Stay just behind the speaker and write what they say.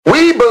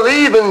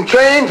can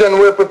change, and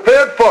we're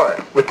prepared for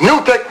it with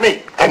new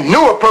technique and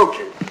new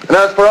approaches. And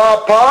as for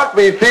our part,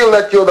 we feel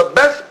that you're the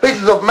best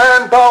pieces of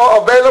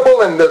manpower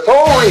available in this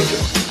whole region.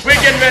 We're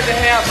getting ready to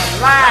have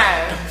a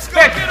live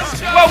spectacle.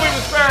 What we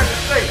was trying to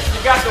say,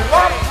 you got to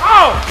walk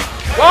home,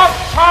 walk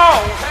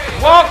home,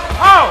 walk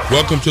home.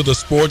 Welcome to the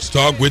Sports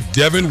Talk with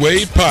Devin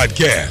Wade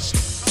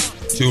podcast.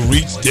 To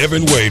reach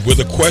Devin Wade with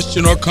a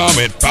question or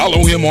comment,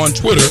 follow him on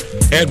Twitter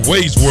at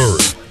Wade's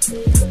Word.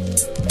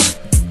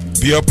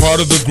 Be a part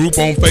of the group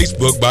on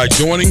Facebook by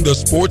joining the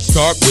Sports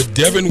Talk with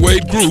Devin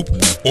Wade group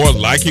or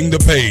liking the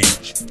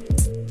page.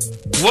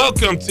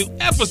 Welcome to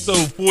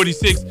episode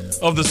 46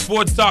 of the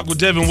Sports Talk with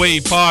Devin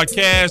Wade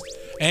podcast.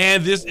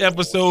 And this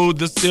episode,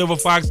 the Silver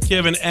Fox,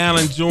 Kevin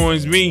Allen,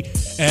 joins me.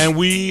 And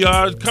we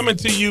are coming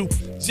to you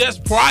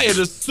just prior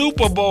to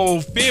Super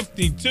Bowl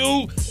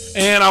 52.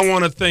 And I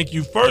want to thank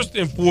you first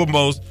and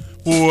foremost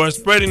for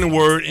spreading the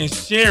word and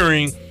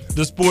sharing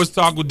the Sports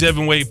Talk with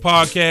Devin Wade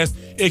podcast.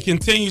 It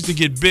continues to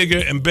get bigger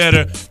and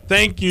better.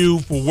 Thank you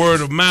for word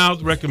of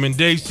mouth,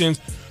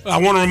 recommendations. I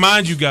want to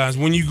remind you guys,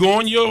 when you go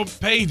on your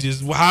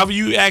pages, however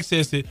you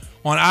access it,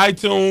 on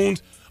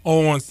iTunes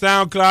or on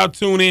SoundCloud,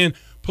 TuneIn,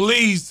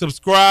 please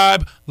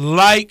subscribe,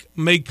 like,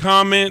 make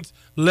comments.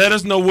 Let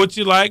us know what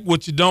you like,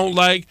 what you don't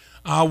like,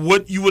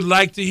 what you would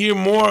like to hear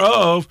more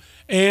of,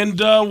 and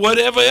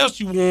whatever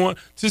else you want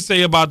to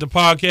say about the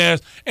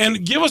podcast.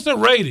 And give us a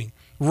rating.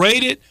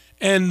 Rate it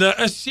and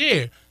a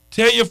share.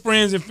 Tell your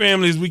friends and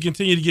family as we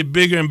continue to get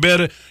bigger and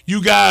better.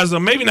 You guys are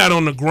maybe not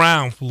on the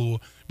ground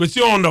floor, but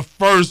you're on the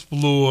first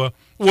floor,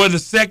 or the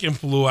second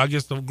floor. I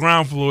guess the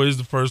ground floor is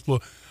the first floor.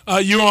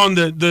 You're on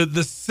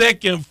the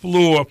second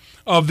floor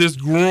of this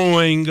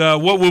growing,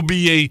 what will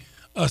be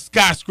a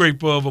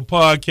skyscraper of a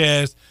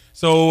podcast.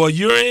 So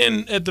you're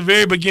in at the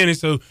very beginning,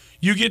 so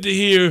you get to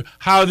hear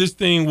how this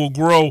thing will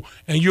grow,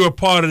 and you're a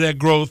part of that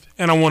growth,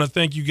 and I want to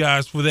thank you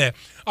guys for that.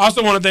 I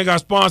also want to thank our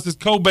sponsors,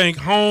 CoBank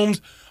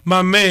Homes.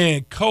 My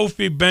man,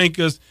 Kofi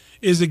Bankers,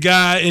 is a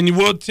guy, and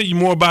we'll tell you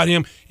more about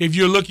him. If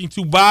you're looking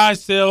to buy,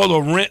 sell,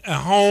 or rent a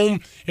home,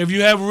 if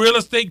you have real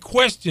estate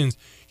questions,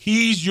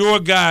 he's your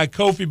guy,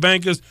 Kofi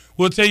Bankers.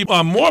 We'll tell you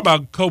more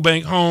about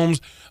CoBank Homes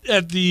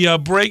at the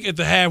break, at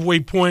the halfway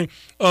point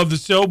of the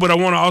show, but I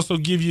want to also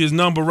give you his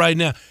number right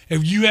now.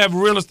 If you have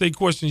real estate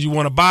questions you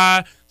want to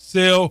buy,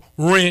 sell,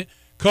 rent,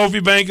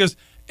 Kofi Bankers,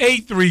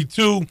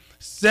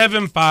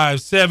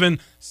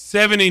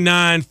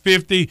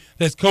 832-757-7950.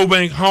 That's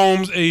CoBank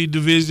Homes, a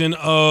division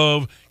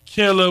of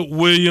Keller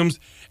Williams.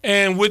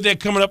 And with that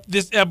coming up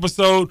this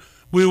episode,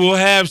 we will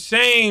have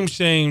Shame,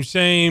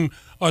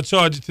 or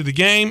Charge It to the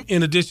Game.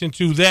 In addition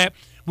to that,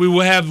 we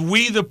will have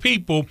We the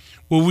People,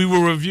 where we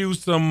will review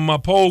some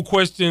poll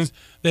questions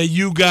that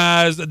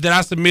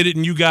I submitted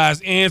and you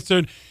guys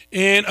answered.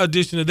 In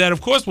addition to that,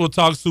 of course, we'll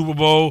talk Super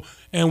Bowl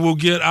and we'll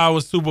get our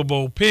Super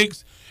Bowl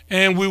picks,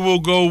 and we will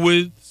go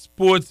with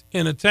sports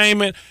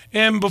entertainment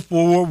and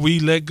before we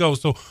let go.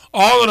 So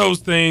all of those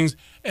things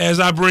as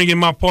I bring in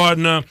my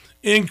partner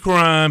in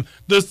crime,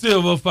 the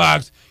Silver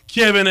Fox,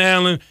 Kevin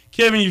Allen.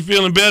 Kevin, you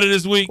feeling better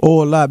this week?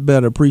 Oh, a lot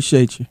better.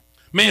 Appreciate you.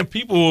 Man,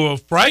 people were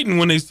frightened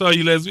when they saw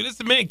you last week. They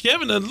said, man,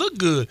 Kevin doesn't look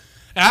good.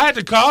 I had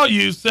to call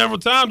you several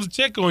times to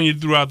check on you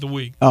throughout the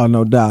week. Oh,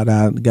 no doubt.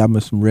 I got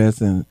me some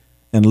rest and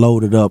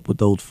loaded up with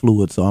those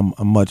fluids, so I'm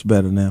much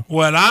better now.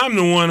 Well, I'm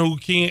the one who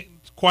can't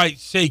quite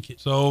shake it.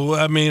 So,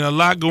 I mean, a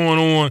lot going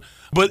on.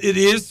 But it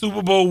is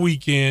Super Bowl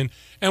weekend,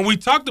 and we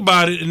talked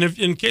about it. And if,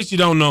 in case you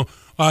don't know,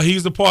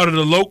 he's a part of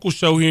the local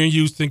show here in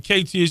Houston,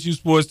 KTSU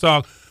Sports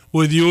Talk,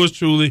 with yours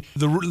truly,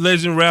 the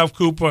legend Ralph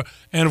Cooper,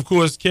 and, of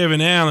course, Kevin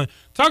Allen.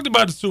 Talked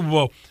about the Super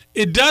Bowl.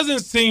 It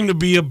doesn't seem to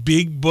be a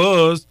big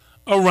buzz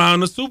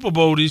around the Super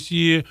Bowl this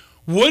year.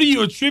 What do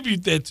you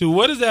attribute that to?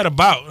 What is that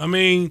about? I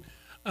mean,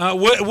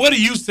 what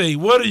do you say?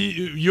 What are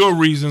your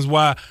reasons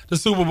why the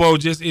Super Bowl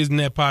just isn't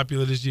that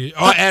popular this year,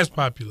 or as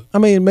popular? I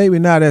mean, maybe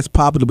not as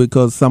popular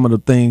because some of the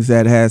things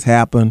that has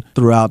happened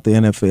throughout the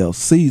NFL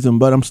season,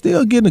 but I'm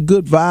still getting a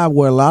good vibe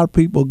where a lot of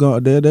people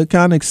they're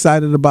kind of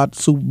excited about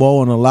the Super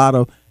Bowl, and a lot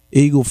of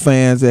Eagle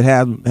fans that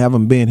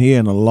haven't been here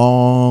in a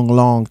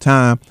long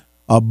time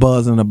are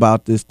buzzing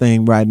about this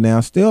thing right now.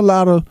 Still a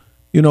lot of,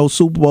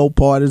 Super Bowl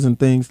parties and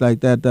things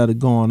like that are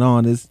going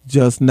on. It's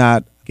just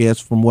not, I guess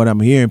from what I'm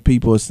hearing,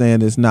 people are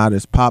saying it's not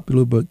as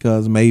popular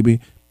because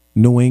maybe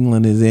New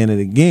England is in it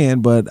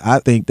again. But I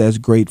think that's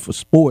great for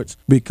sports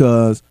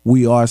because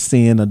we are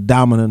seeing a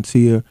dominance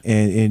here,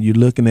 and you're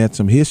looking at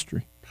some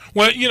history.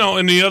 Well,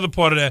 and the other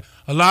part of that,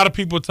 a lot of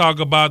people talk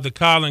about the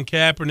Colin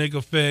Kaepernick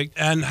effect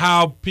and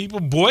how people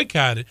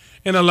boycotted,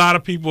 and a lot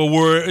of people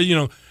were,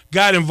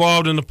 got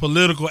involved in the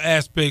political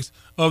aspects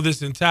of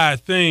this entire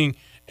thing.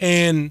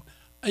 And,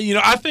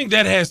 I think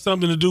that has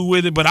something to do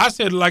with it. But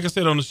like I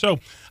said on the show,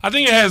 I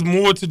think it has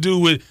more to do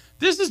with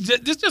this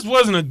just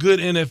wasn't a good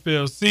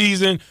NFL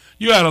season.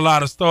 You had a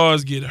lot of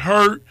stars get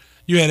hurt.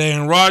 You had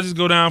Aaron Rodgers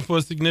go down for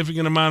a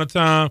significant amount of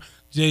time,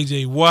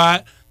 J.J.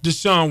 Watt,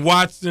 Deshaun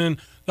Watson,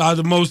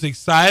 the most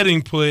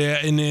exciting player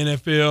in the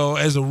NFL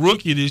as a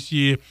rookie this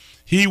year.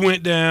 He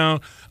went down.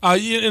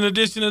 In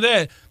addition to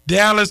that,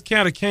 Dallas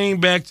kind of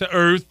came back to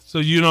earth.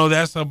 So,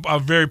 that's a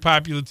very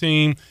popular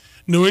team.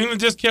 New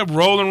England just kept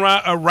rolling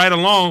right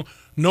along.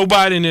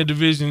 Nobody in their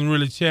division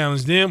really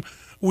challenged them.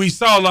 We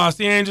saw Los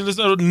Angeles,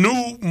 a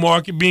new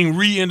market, being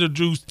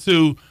reintroduced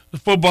to the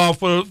football.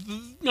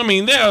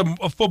 They're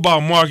a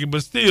football market,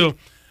 but still,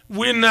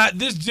 we're not.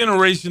 This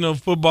generation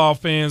of football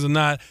fans are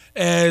not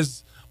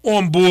as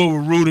on board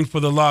with rooting for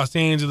the Los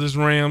Angeles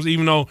Rams,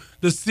 even though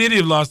the city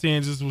of Los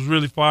Angeles was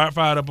really fired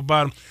up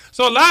about them.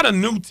 So a lot of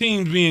new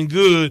teams being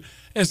good,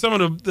 and some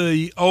of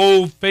the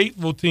old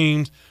faithful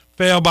teams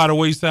fell by the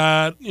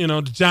wayside.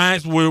 The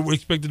Giants were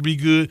expected to be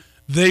good.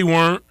 They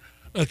weren't.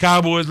 The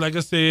Cowboys, like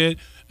I said.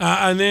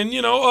 And then,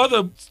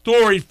 other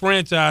storied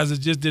franchises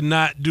just did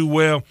not do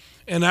well.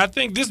 And I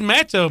think this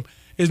matchup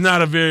is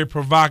not a very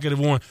provocative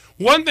one.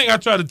 One thing I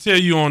try to tell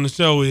you on the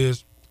show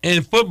is,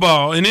 in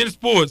football and in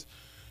sports,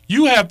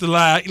 you have to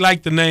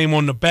like the name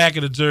on the back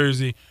of the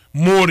jersey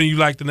more than you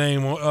like the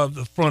name on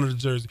the front of the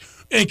jersey.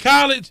 In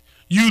college,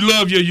 you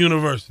love your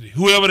university.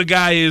 Whoever the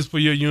guy is for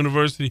your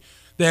university,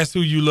 that's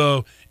who you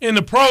love. In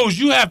the pros,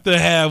 you have to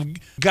have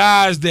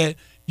guys that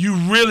you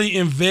really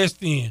invest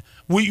in.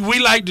 We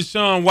like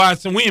Deshaun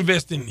Watson. We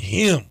invest in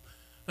him.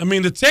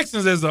 The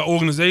Texans as an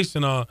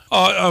organization are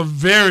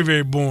very,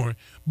 very boring.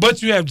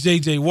 But you have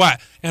J.J.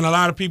 Watt, and a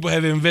lot of people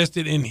have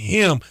invested in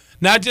him,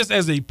 not just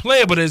as a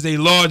player, but as a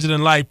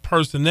larger-than-life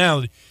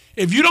personality.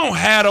 If you don't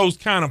have those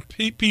kind of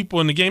people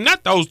in the game,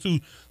 not those two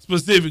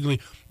specifically,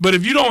 but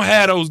if you don't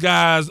have those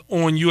guys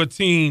on your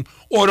team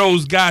or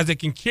those guys that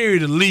can carry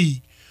the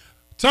league,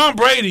 Tom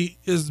Brady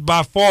is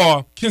by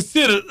far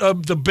considered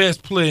the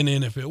best player in the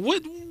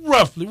NFL.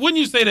 Roughly, wouldn't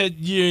you say that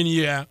year in,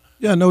 year out?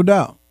 Yeah, no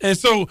doubt. And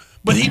so,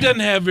 but he doesn't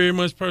have very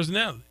much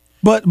personality.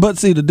 But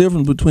see, the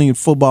difference between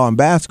football and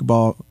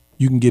basketball,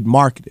 you can get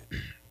marketed.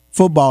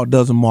 Football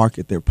doesn't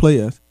market their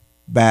players.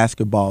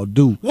 Basketball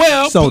do.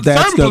 Well, some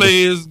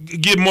players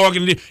get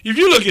marketed. If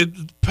you look at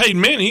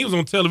Peyton Manning, he was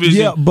on television.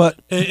 Yeah,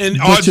 and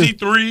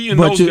RG3 and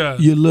those guys.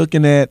 You're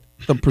looking at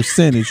the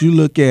percentage. You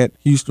look at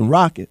Houston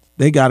Rockets.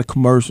 They got a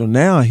commercial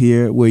now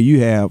here where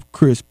you have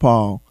Chris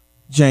Paul,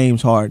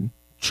 James Harden,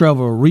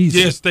 Trevor Ariza.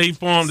 Yeah, State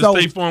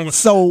Farm.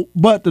 So,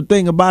 but the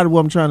thing about it, what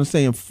I'm trying to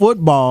say, in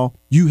football,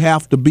 you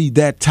have to be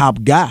that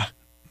top guy.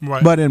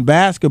 Right. But in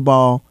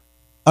basketball,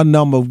 a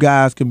number of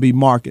guys can be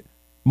marketed.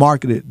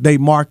 They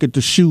market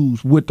the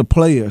shoes with the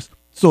players.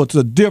 So it's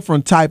a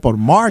different type of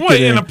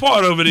marketing. Well, and a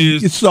part of it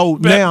is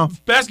now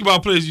basketball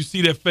players, you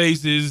see their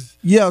faces.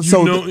 Yeah,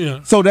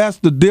 so that's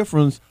the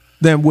difference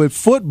than with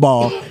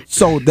football.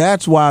 So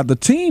that's why the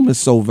team is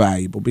so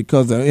valuable,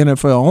 because the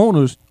NFL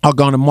owners are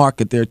going to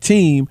market their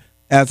team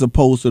as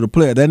opposed to the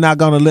player. They're not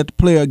going to let the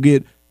player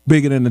get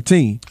bigger than the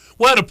team.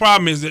 Well, the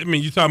problem is that,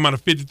 you're talking about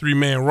a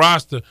 53-man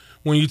roster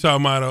when you're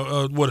talking about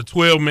a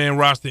 12-man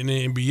roster in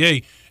the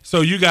NBA.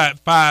 So you got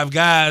 5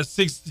 guys,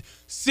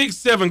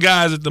 7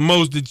 guys at the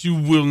most that you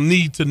will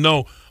need to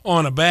know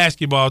on a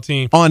basketball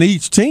team. On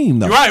each team,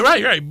 though.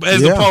 Right.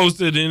 As opposed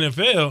to the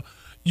NFL,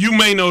 you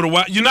may know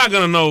you're not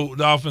going to know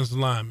the offensive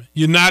lineman.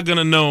 You're not going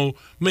to know,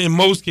 in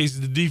most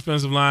cases, the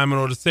defensive lineman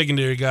or the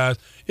secondary guys.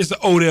 It's an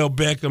Odell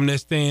Beckham that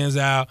stands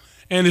out,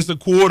 and it's a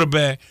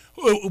quarterback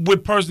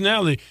with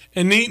personality.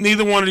 And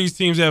neither one of these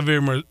teams have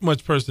very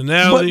much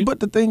personality. But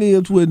the thing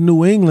is, with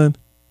New England,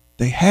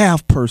 they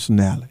have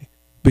personality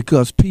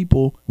because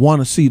people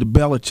want to see the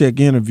Belichick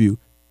interview.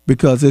 But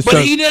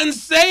he doesn't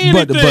say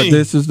anything. But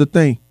this is the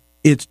thing.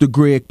 It's the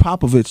Greg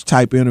Popovich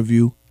type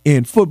interview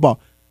in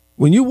football.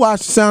 When you watch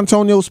the San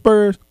Antonio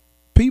Spurs,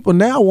 people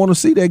now want to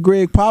see that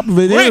Greg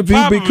Popovich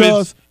interview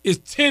because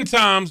it's 10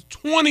 times,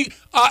 20,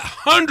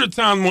 100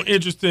 times more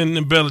interesting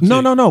than Belichick.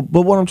 No.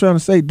 But what I'm trying to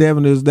say,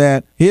 Devin, is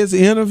that his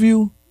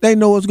interview, they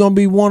know it's going to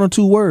be 1 or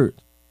 2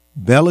 words.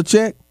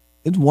 Belichick,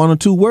 it's 1 or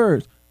 2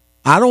 words.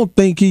 I don't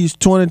think he's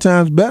 20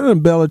 times better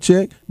than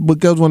Belichick,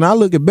 because when I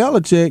look at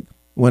Belichick,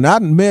 when I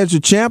measure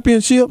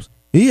championships,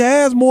 he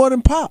has more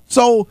than Pop.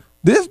 So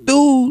this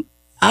dude,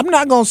 I'm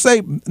not going to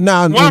say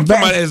now. Well, I'm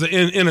talking about as an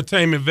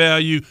entertainment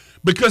value,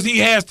 because he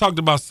has talked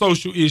about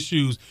social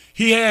issues.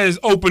 He has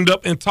opened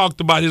up and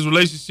talked about his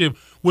relationship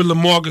with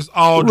LaMarcus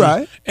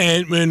Aldridge,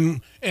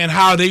 right, and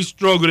how they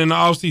struggled in the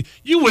offseason.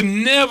 You would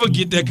never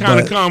get that kind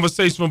of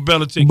conversation from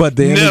Belichick. But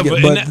then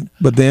never.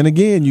 But then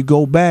again, you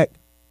go back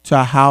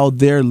to how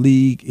their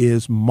league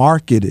is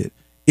marketed.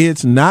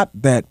 It's not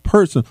that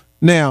person.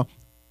 Now,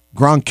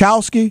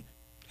 Gronkowski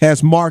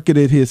has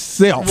marketed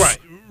himself. Right.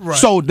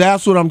 So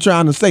that's what I'm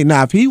trying to say.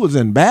 Now, if he was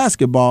in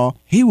basketball,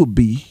 he would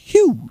be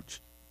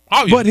huge.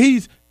 Oh, yeah. But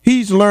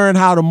he's learned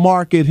how to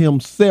market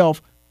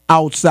himself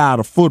outside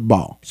of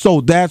football.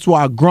 So that's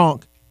why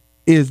Gronk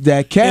is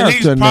that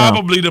character now. And he's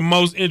probably the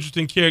most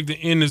interesting character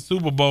in the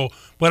Super Bowl.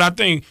 But I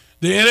think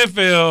the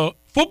NFL,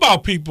 football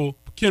people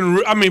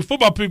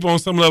on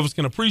some levels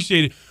can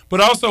appreciate it. But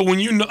also when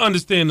you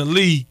understand the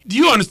league, do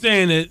you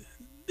understand that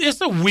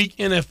it's a weak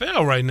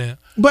NFL right now?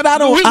 But I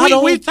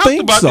don't we talked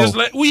think about so.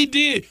 this. We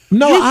did.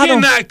 No, you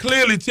cannot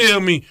clearly tell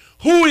me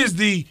who is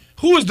the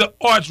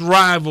arch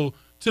rival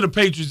to the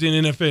Patriots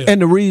in the NFL.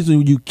 And the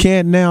reason you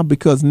can't now,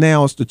 because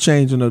now it's the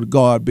changing of the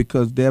guard.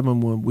 Because,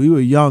 Devin, when we were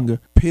younger,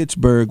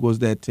 Pittsburgh was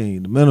that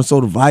team, the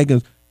Minnesota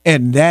Vikings,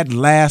 and that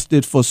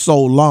lasted for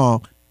so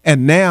long.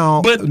 And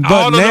now, but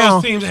all of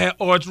those teams had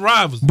arch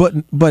rivals.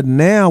 But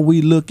now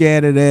we look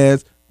at it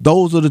as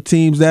those are the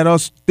teams that are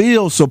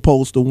still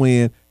supposed to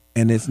win,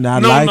 and it's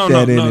not that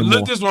anymore.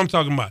 Look, this is what I'm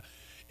talking about.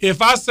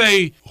 If I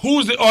say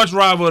who's the arch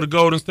rival of the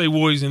Golden State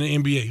Warriors in the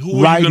NBA, who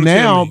are right you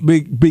now? Tell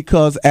me?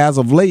 Because as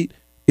of late,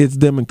 it's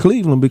them in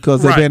Cleveland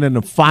because they've been in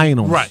the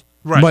finals. Right.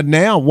 But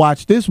now,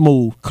 watch this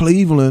move.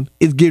 Cleveland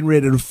is getting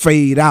ready to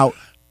fade out.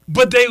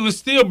 But they would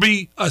still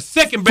be a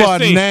second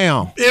best team.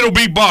 Now. It'll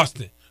be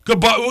Boston.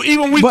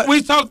 Even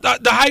we talked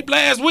the hype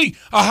last week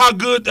of how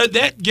good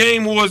that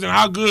game was and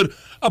how good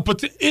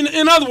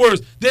in other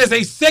words, there's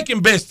a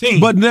second best team.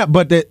 But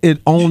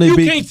it only you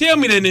can't tell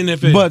me that in the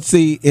NFL. But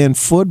see, in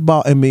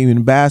football,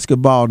 in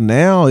basketball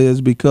now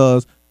is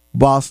because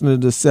Boston is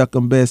the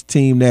second best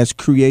team that's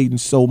creating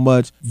so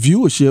much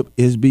viewership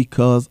is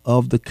because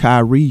of the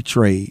Kyrie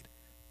trade.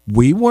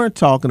 We weren't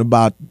talking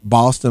about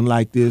Boston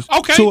like this.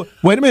 Okay.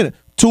 Wait a minute.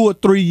 2 or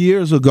 3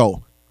 years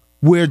ago.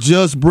 We're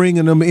just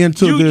bringing them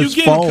into this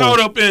You fold. getting caught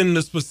up in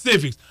the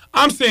specifics.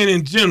 I'm saying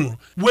in general.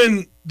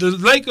 When the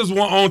Lakers were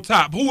on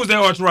top, who was their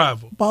arch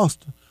rival?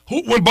 Boston.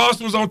 When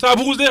Boston was on top,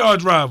 who was their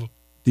arch rival?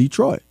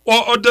 Detroit.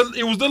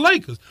 It was the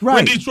Lakers. Right.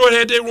 When Detroit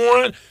had their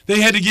run, they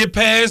had to get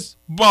past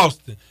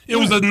Boston. It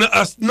was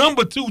a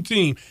number 2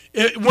 team.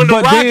 It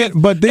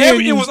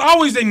was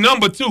always a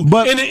number 2.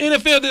 But in the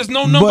NFL, there's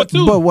no number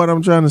 2. But what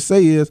I'm trying to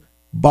say is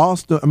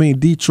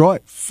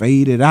Detroit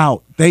faded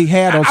out. They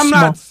had I'm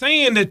not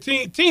saying that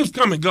teams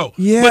come and go.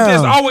 Yeah. But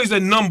there's always a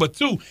number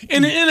 2.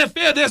 In the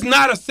NFL, there's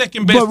not a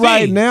second best team. But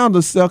right now,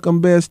 the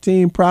second best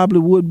team probably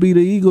would be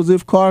the Eagles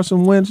if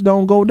Carson Wentz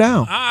don't go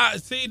down.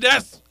 See,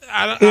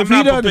 I'm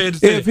not prepared to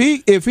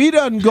say if he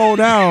doesn't go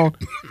down,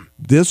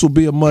 this will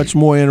be a much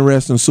more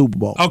interesting Super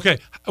Bowl. Okay.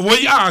 Well,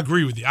 yeah, I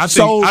agree with you. I think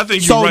you're right about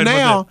that. So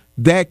now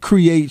that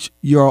creates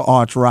your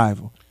arch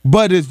rival.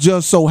 But it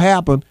just so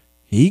happened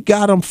he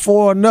got him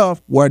far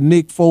enough where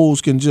Nick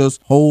Foles can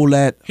just hold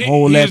that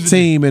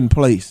team in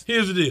place.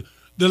 Here's the deal.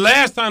 The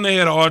last time they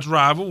had an arch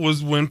rival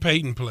was when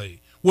Peyton played,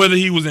 whether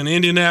he was in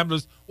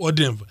Indianapolis or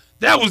Denver.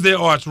 That was their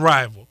arch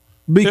rival.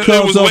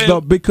 Because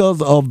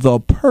of the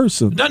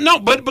person. No,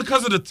 but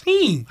because of the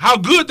team, how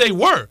good they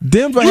were.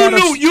 You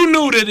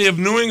knew that if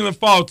New England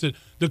faltered,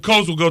 the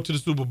Colts would go to the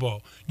Super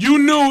Bowl. You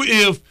knew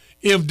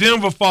if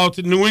Denver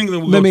faltered, New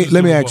England would go to the Super Bowl.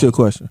 Let me ask you a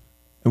question,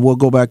 and we'll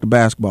go back to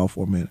basketball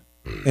for a minute.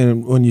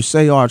 And when you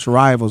say arch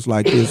rivals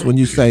like this, when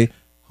you say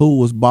who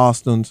was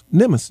Boston's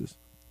nemesis,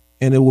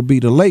 and it would be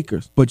the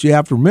Lakers. But you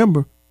have to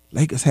remember,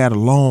 Lakers had a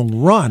long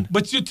run.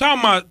 But you're talking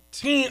about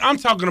team. I'm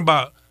talking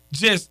about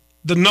just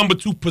the number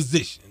 2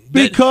 position.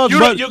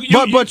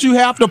 But you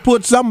have to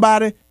put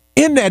somebody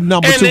in that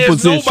number 2 position. And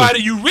there's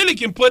nobody you really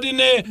can put in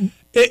there.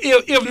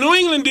 If New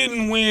England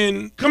didn't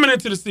win coming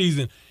into the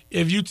season,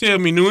 if you tell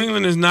me New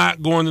England is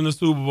not going to the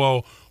Super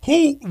Bowl,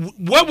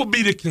 what would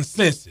be the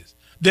consensus?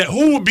 That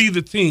who would be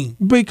the team?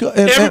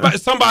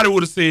 Because somebody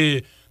would have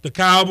said the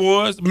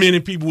Cowboys. Many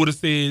people would have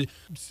said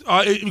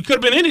it could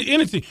have been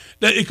any team.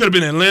 It could have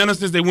been Atlanta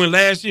since they went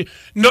last year.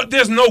 No,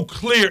 there's no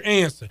clear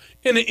answer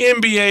in the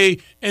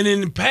NBA and in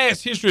the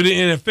past history of the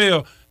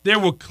NFL. There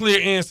were clear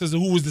answers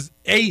of who was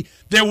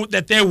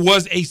that there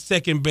was a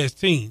second best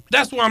team.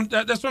 That's what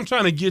I'm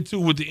trying to get to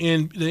with the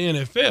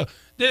NFL.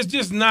 There's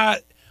just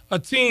not a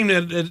team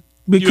that.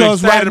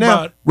 Because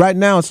right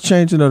now it's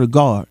changing of the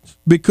guards.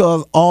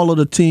 Because all of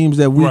the teams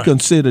that we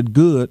considered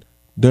good,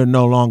 they're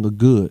no longer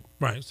good.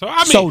 Right.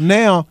 So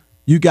now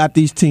you got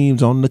these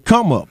teams on the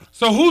come up.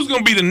 So who's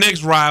going to be the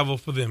next rival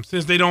for them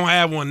since they don't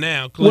have one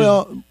now?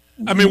 Cleveland?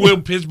 Well,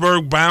 will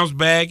Pittsburgh bounce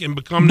back and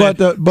become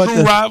true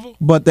rival?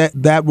 But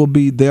that will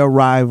be their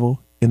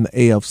rival in the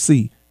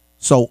AFC.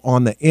 So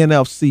on the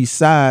NFC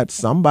side,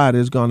 somebody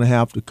is going to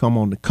have to come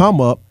on the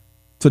come up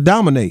to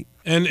dominate.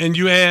 And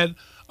you had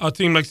a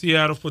team like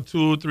Seattle for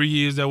 2 or 3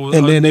 years that was,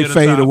 and then they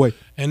faded away.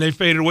 And they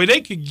faded away.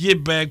 They could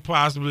get back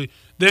possibly.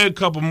 They're a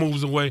couple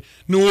moves away.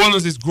 New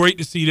Orleans, is great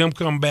to see them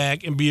come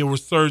back and be a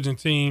resurgent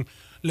team.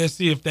 Let's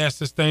see if that's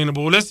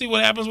sustainable. Let's see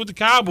what happens with the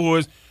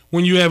Cowboys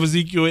when you have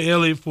Ezekiel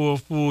Elliott for a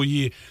full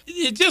year.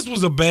 It just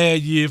was a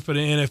bad year for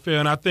the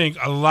NFL, and I think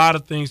a lot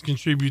of things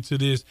contribute to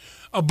this.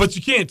 But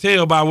you can't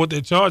tell by what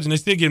they're charging. They're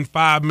still getting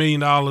 $5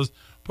 million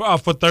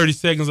for 30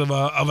 seconds of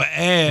an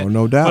ad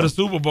no doubt. For the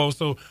Super Bowl.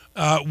 So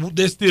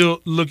they're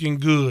still looking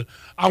good.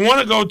 I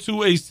want to go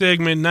to a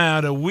segment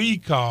now that we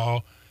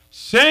call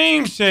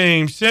Shame,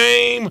 Shame,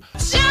 Shame.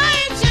 Shame,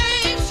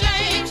 shame,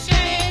 shame, shame,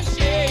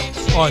 shame,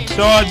 shame. Or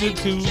Charge It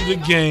to the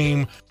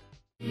Game.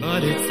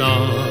 But it's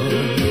all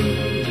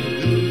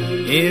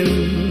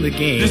in the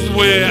game. This is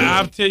where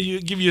I'll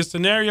give you a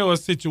scenario, a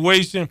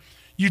situation.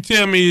 You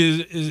tell me,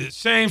 is it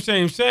shame,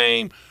 shame,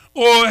 shame?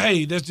 Or,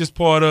 hey, that's just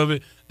part of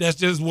it. That's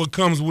just what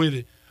comes with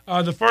it.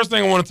 The first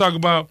thing I want to talk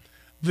about,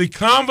 the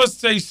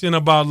conversation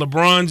about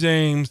LeBron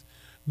James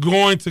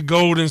going to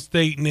Golden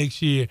State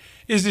next year.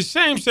 Is it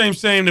shame, shame,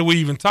 shame that we're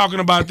even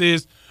talking about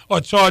this?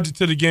 or charge it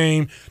to the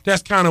game.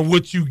 That's kind of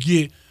what you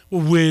get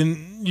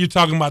when you're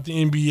talking about the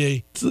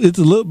NBA. It's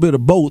a little bit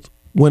of both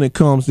when it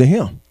comes to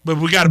him. But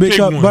we got to pick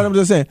one. But I'm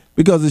just saying,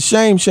 because it's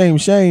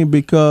shame,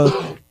 because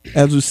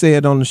as we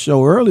said on the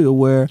show earlier,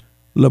 where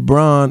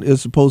LeBron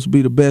is supposed to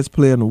be the best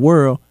player in the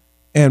world,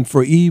 and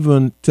for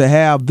even to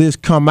have this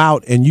come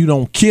out and you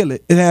don't kill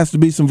it, it has to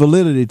be some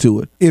validity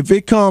to it. If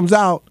it comes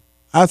out,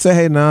 I say,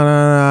 hey, no,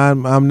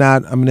 I'm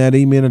not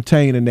even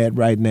entertaining that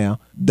right now.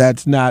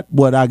 That's not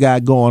what I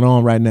got going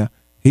on right now.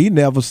 He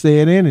never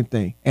said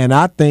anything, and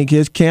I think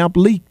his camp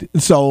leaked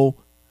it. So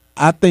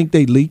I think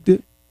they leaked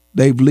it.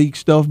 They've leaked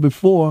stuff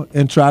before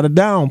and try to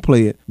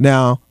downplay it.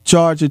 Now,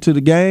 charge it to the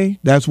game,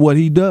 that's what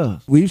he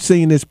does. We've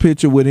seen this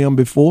picture with him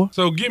before.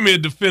 So give me a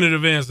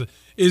definitive answer.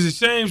 Is it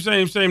shame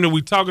that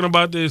we're talking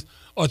about this,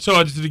 or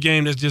charge it to the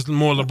game that's just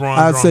more LeBron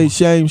I'd drama? say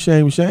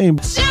shame.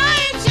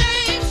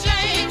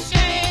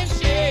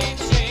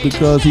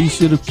 Because he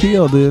should have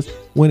killed this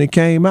when it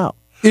came out,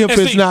 if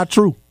it's not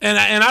true. And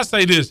I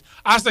say this.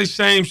 I say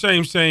shame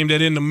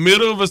that in the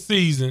middle of a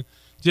season,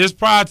 just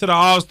prior to the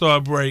All-Star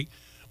break,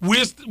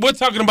 we're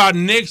talking about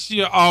next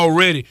year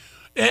already.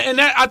 And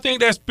that, I think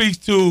that speaks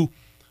to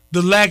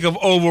the lack of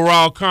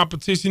overall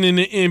competition in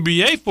the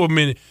NBA for a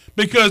minute.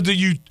 Because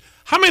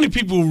how many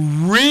people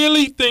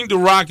really think the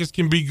Rockets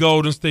can beat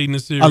Golden State in the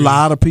series? A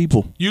lot of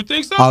people. You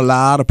think so? A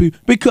lot of people.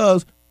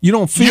 Because you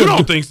don't feel. You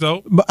don't think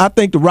so? But I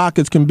think the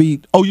Rockets can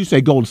beat. Oh, you say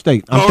Golden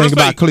State. I'm thinking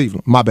about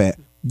Cleveland. My bad.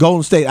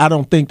 Golden State, I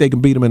don't think they can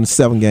beat them in a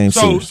 7-game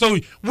series. So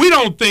we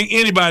don't think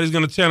anybody's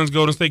going to challenge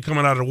Golden State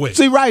coming out of the West.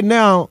 See, right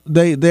now,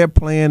 they're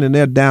playing and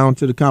they're down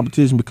to the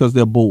competition because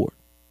they're bored.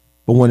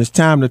 But when it's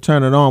time to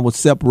turn it on, what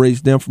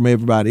separates them from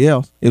everybody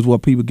else is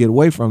what people get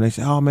away from. They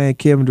say, oh, man,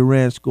 Kevin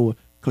Durant scored.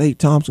 Klay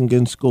Thompson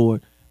can score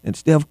it. And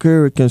Steph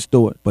Curry can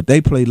score it. But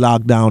they play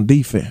lockdown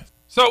defense.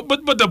 So,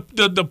 but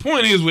the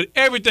point is, with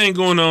everything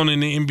going on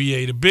in the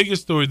NBA, the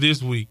biggest story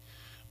this week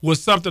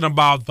was something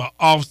about the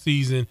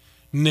offseason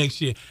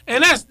next year.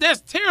 And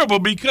that's terrible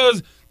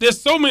because there's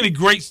so many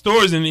great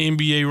stories in the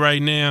NBA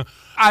right now.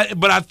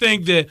 But I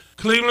think that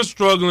Cleveland's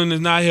struggling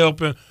is not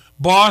helping.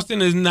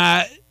 Boston has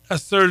not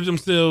asserted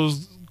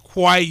themselves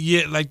quite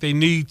yet like they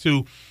need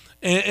to.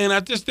 And I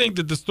just think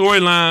that the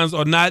storylines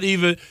are not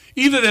either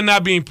they're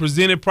not being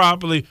presented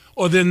properly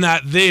or they're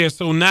not there.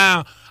 So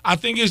now I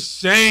think it's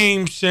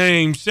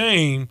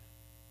shame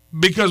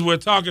because we're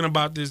talking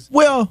about this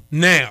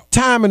now.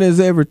 Timing is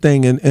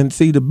everything. And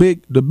see, the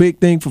big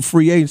thing for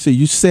free agency,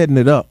 you setting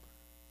it up,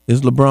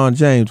 is LeBron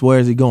James. Where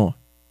is he going?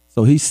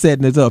 So he's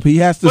setting it up. He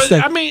has to say.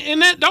 I mean,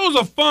 and that was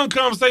a fun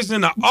conversation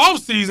in the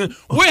offseason.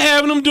 We're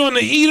having them during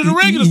the heat of the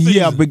regular season.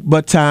 Yeah,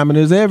 but timing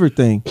is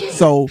everything.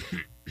 So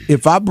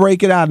if I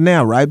break it out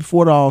now, right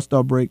before the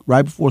All-Star break,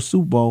 right before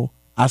Super Bowl,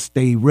 I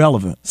stay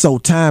relevant. So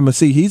timing,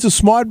 see, he's a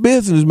smart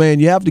businessman.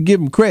 You have to give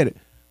him credit.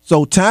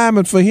 So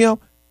timing for him,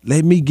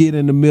 let me get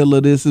in the middle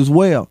of this as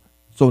well.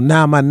 So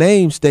now my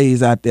name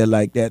stays out there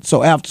like that.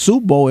 So after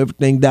Super Bowl,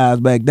 everything dies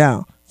back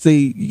down.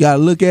 See, you got to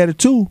look at it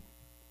too.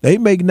 They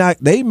may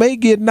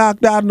get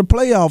knocked out in the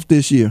playoff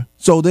this year.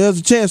 So there's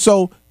a chance.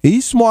 So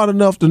he's smart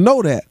enough to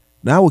know that.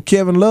 Now with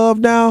Kevin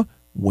Love down,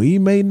 we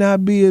may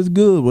not be as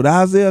good. With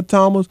Isaiah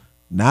Thomas,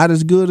 not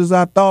as good as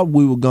I thought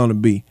we were going to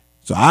be.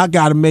 So I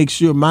got to make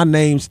sure my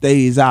name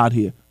stays out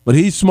here. But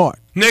he's smart.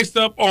 Next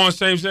up on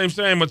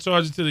Shame, a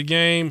charge it to the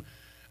game.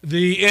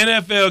 The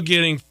NFL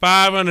getting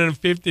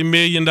 $550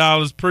 million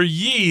per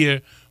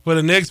year for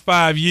the next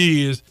 5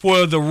 years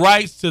for the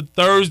rights to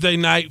Thursday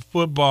night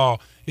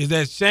football. Is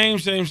that shame,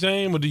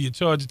 or do you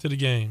charge it to the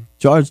game?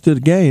 Charge it to the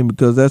game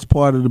because that's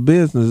part of the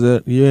business.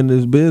 That you're in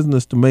this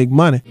business to make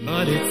money.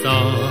 But it's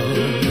all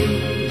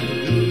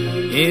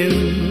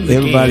in the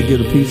Everybody game.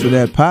 get a piece of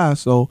that pie.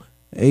 So,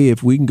 hey,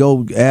 if we can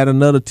go add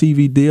another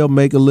TV deal,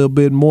 make a little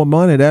bit more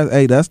money,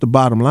 that's the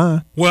bottom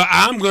line. Well,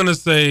 I'm going to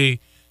say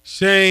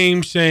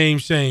shame.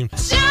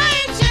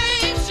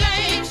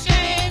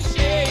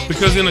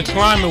 Because in a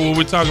climate where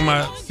we're talking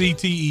about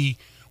CTE,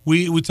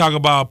 we talk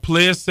about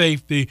player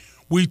safety,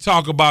 we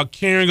talk about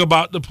caring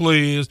about the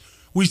players,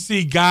 we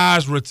see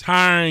guys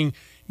retiring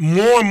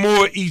more and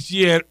more each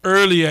year at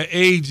earlier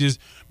ages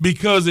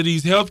because of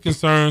these health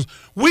concerns.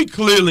 We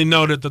clearly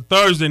know that the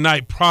Thursday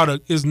night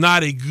product is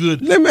not a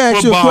good Let me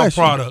ask you a football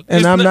question, product.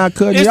 and I'm not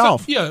cutting you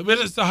off. Yeah, but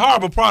it's a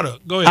horrible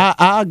product. Go ahead.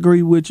 I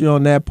agree with you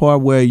on that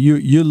part where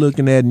you're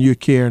looking at and you're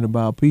caring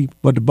about people.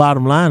 But the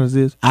bottom line is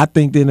this: I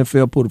think the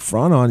NFL put a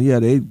front on. Yeah,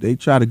 they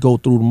try to go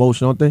through the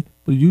motion, don't they?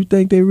 But you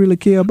think they really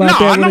care about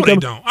that? I know they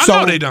don't. I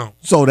know they don't.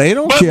 So they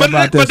don't care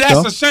about that but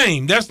stuff. That's a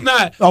shame. That's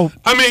not. Oh.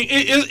 I mean,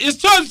 it's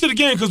charged to the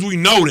game because we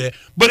know that.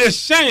 But it's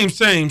shame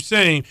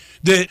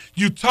that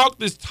you talk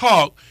this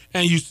talk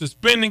and you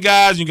suspending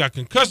guys. You got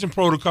concussion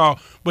protocol,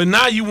 but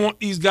now you want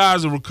these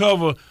guys to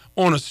recover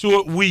on a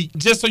short week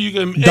just so you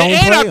can.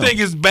 I think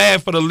it's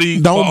bad for the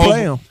league. Don't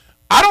play them.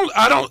 I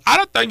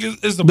don't think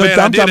it's a bad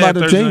idea to have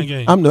Thursday night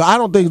game. I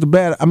don't think it's a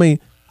bad. I mean,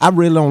 I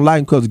really don't like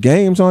them because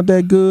games aren't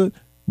that good.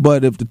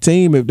 But if the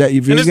team, if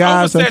your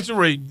guys,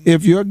 oversaturated.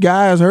 If your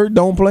guys hurt,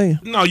 don't play him.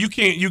 No, you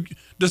can't.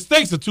 the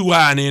stakes are too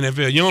high in the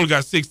NFL. You only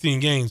got 16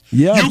 games.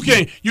 Yeah.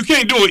 You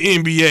can't do an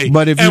NBA.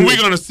 But if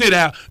we're gonna sit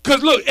out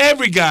because look,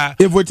 every guy.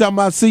 If we're talking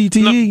about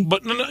CTE,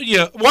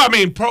 yeah. Well, I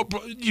mean,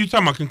 you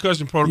talking about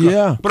concussion protocol.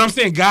 Yeah. But I'm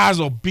saying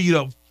guys are beat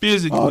up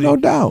physically. Oh, no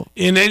doubt.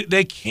 And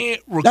they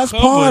can't recover. That's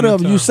part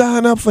of it. You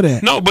sign up for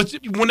that. No, but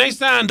when they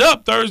signed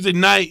up Thursday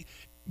night,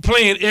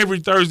 playing every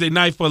Thursday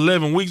night for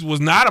 11 weeks was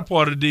not a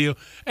part of the deal.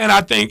 And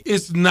I think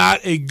it's not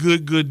a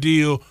good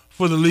deal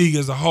for the league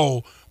as a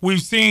whole.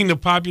 We've seen the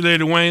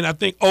popularity wane. I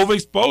think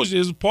overexposure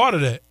is a part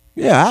of that.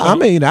 Yeah, I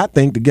mean, I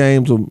think the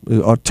games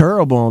are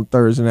terrible on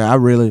Thursday night. I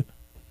really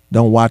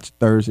don't watch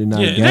Thursday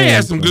night games. They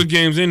had some good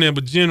games in there,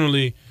 but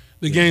generally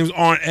the games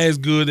aren't as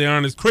good. They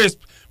aren't as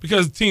crisp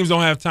because teams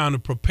don't have time to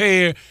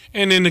prepare,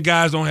 and then the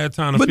guys don't have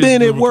time to. But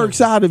then it works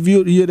out if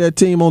you're that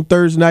team on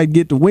Thursday night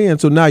get the win.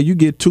 So now you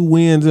get 2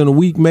 wins in a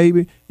week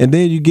maybe, and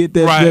then you get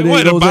those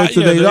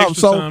extra days off.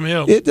 So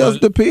it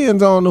just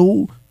depends on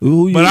who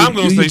you. But I'm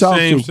going to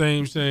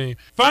say same.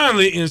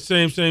 Finally, in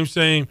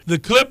same. The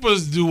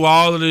Clippers do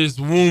all of this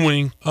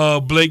wooing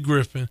of Blake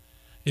Griffin.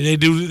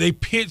 And they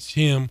pitch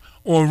him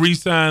on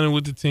re-signing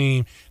with the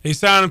team. They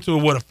signed him to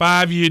a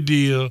 5-year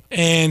deal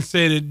and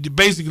said it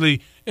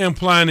basically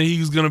implying that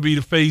he's going to be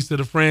the face of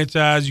the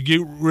franchise. You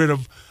get rid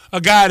of a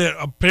guy that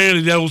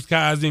apparently those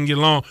guys didn't get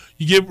along.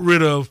 You get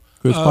rid of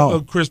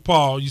Chris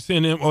Paul. You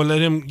send him or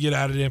let him get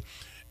out of there.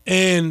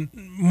 And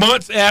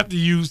months after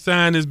you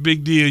sign this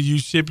big deal, you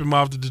ship him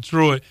off to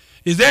Detroit.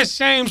 Is that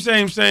same,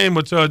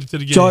 or charge it to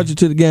the game? Charge it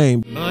to the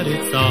game. But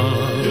it's all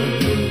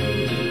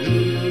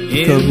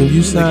because when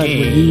you sign,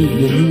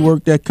 when you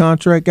work that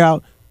contract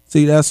out,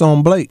 see, that's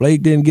on Blake.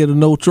 Blake didn't get a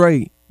no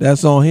trade.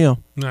 That's on him.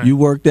 Right. You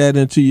work that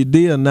into your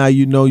deal. Now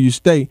you know you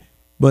stay.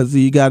 But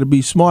see, you got to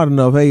be smart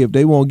enough. Hey, if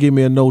they won't give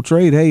me a no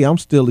trade, hey, I'm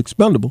still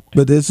expendable.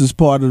 But this is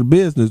part of the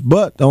business.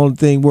 But the only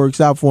thing works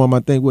out for him,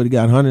 I think, he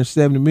got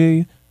 $170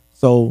 million.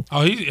 So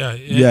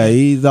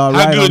he's all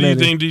right. How good on do you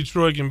that. think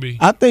Detroit can be?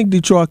 I think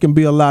Detroit can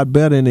be a lot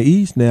better in the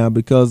East now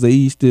because the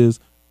East is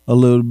a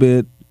little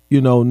bit,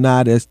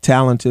 not as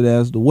talented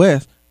as the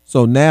West.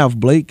 So now if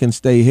Blake can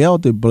stay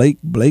healthy, Blake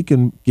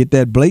can get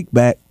that Blake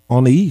back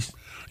on the East.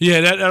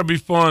 Yeah, that'll be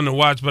fun to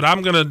watch. But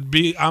I'm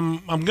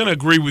gonna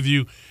agree with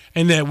you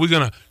in that we're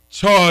gonna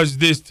charge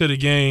this to the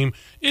game.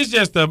 It's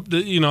just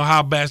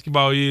how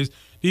basketball is.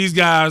 These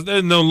guys,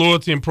 there's no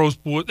loyalty in pro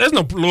sports. There's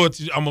no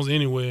loyalty almost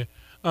anywhere,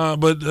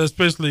 but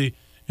especially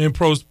in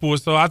pro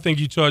sports. So I think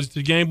you charge it to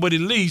the game. But at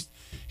least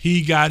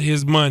he got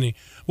his money.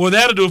 Well,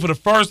 that'll do it for the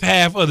first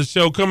half of the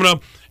show. Coming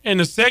up in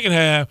the second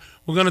half,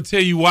 we're going to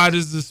tell you why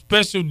this is a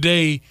special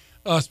day,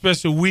 a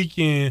special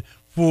weekend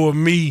for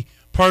me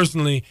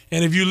personally.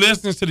 And if you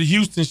listen to the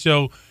Houston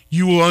show,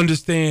 you will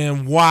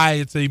understand why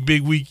it's a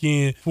big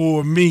weekend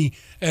for me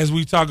as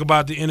we talk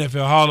about the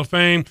NFL Hall of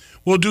Fame.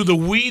 We'll do the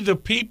We the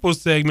People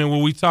segment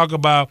where we talk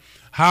about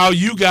how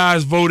you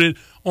guys voted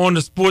on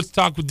the Sports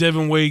Talk with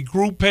Devin Wade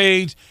group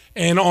page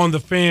and on the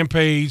fan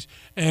page.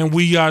 And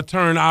we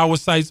turn our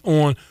sights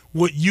on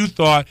what you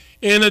thought.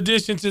 In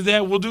addition to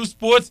that, we'll do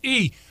Sports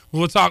E.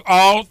 We'll talk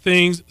all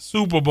things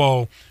Super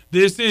Bowl.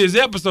 This is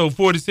episode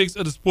 46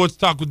 of the Sports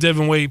Talk with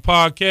Devin Wade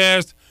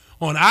podcast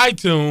on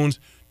iTunes,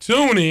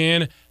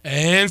 TuneIn,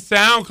 and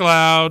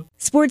SoundCloud.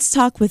 Sports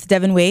Talk with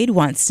Devin Wade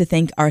wants to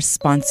thank our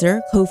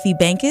sponsor, Kofi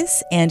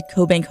Bankus and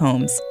CoBank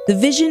Homes. The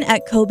vision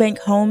at CoBank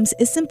Homes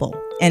is simple,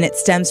 and it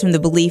stems from the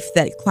belief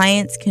that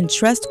clients can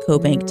trust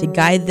CoBank to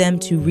guide them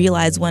to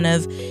realize one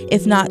of,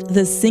 if not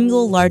the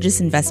single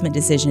largest investment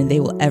decision they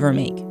will ever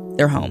make,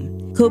 their home.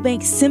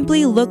 CoBank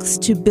simply looks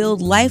to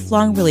build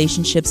lifelong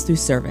relationships through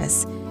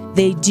service.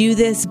 They do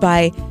this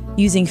by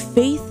using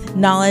faith,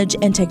 knowledge,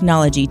 and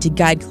technology to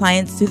guide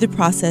clients through the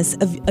process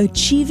of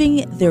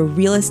achieving their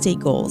real estate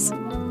goals.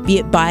 Be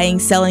it buying,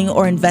 selling,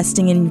 or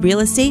investing in real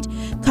estate,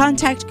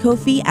 contact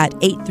Kofi at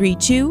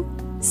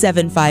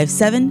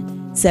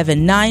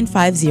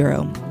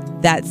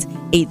 832-757-7950. That's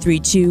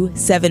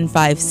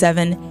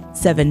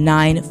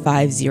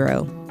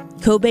 832-757-7950.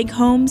 CoBank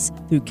Homes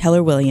through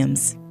Keller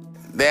Williams.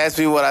 They ask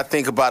me what I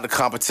think about the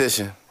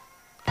competition.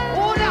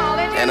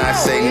 And I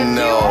say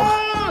no.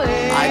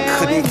 I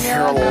couldn't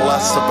care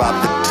less about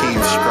the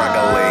team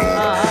struggling.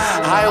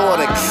 I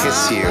want to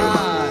kiss you.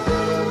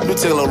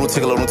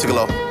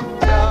 Nutigalo.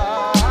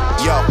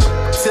 Yo,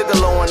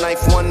 Tigalo and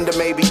Knife Wonder,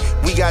 maybe.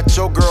 We got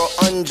your girl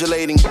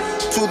undulating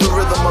to the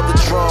rhythm of the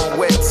drum.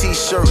 Wet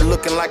t-shirt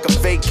looking like a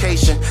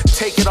vacation.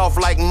 Take it off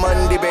like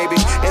Monday, baby.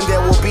 And there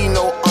will be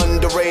no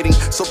underrating.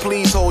 So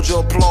please hold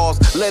your applause.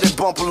 Let it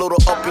bump a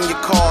little up in your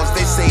cars.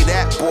 They say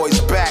that boy's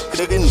back.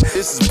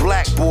 This is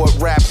blackboard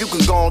rap. You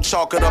can go and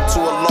chalk it up to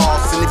a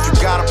loss. And if you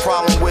got a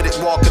problem with it,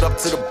 walk it up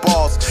to the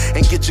boss.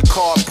 And get your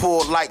card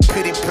pulled like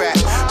Pity Pat.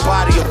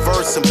 Body a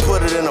verse and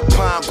put it in a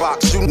pine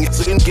box. You can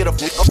get a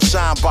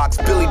shine box.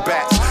 Billy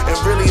Bats. And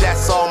really,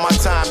 that's all my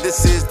time.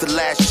 This is the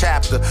last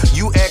chapter.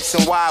 You X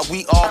and Y,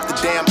 we off the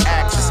damn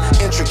axis.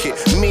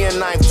 Intricate, me and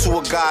Knife to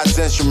a God's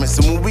instruments.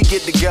 And when we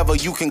get together,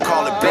 you can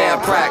call it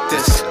band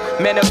practice.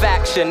 Men of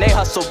action, they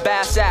hustle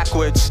bass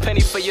backwards. Penny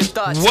for your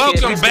thoughts.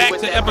 Welcome back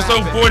to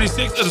episode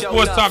 46 of the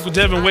Sports Talk with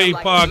Devin Wade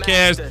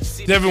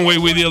podcast. Devin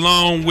Wade with you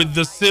along with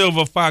the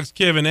Silver Fox,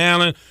 Kevin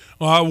Allen.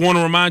 I want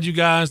to remind you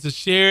guys to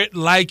share it,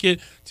 like it,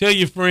 tell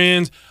your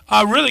friends.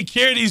 I really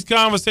carry these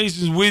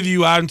conversations with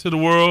you out into the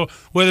world,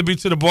 whether it be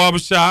to the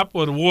barbershop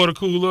or the water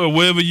cooler or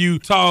wherever you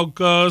talk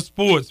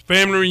sports,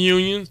 family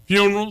reunions,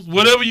 funerals,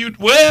 whatever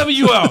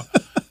you are.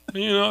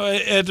 You know,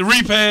 at the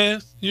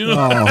repast. You know.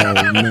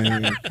 Oh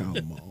man,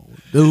 come on,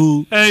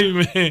 dude. Hey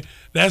man,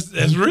 that's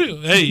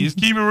real. Hey, it's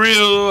keep it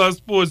real.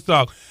 Sports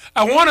talk.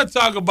 I want to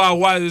talk about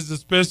why this is a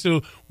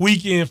special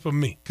weekend for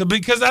me.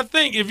 Because I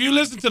think if you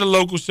listen to the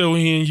local show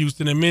here in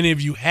Houston, and many of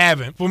you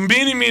haven't, for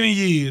many, many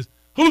years,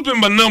 who's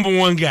been my number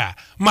one guy?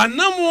 My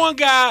number one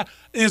guy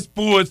in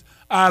sports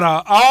out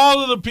of all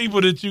of the people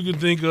that you can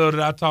think of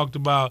that I talked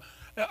about,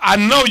 I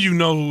know you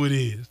know who it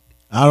is.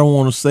 I don't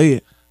want to say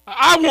it.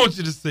 I want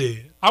you to say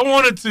it. I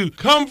want it to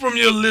come from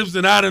your lips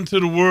and out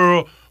into the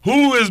world.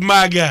 Who is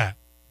my guy?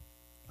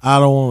 I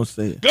don't want to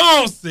say it. Go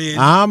on, say it.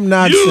 I'm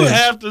not saying it. saying You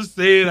have to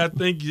say it. I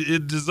think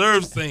it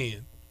deserves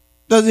saying.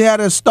 Does he have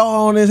a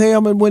star on his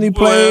helmet when he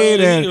played,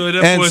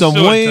 and some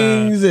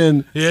wings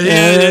time.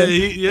 That's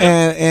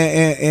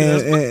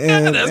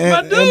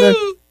my dude.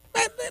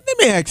 Let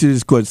me ask you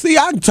this question. See,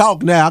 I can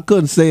talk now. I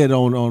couldn't say it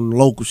on the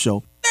local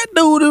show. That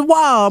dude is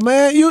wild,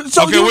 man. We're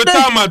talking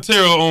about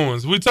Terrell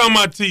Owens. We're talking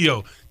about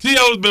T.O.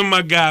 T.O.'s been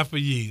my guy for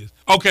years.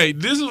 Okay,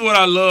 this is what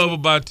I love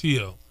about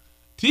T.O.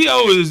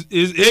 T.O. is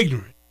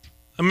ignorant.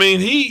 I mean,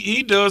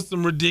 he does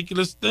some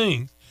ridiculous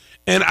things,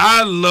 and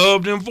I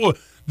loved him for it.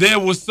 There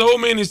were so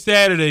many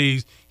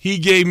Saturdays he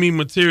gave me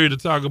material to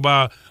talk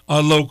about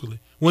locally.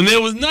 When there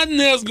was nothing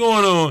else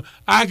going on,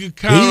 I could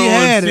count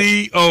on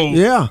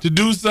T.O. to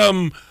do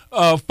something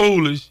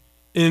foolish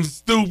and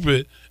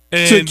stupid.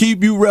 And to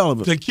keep you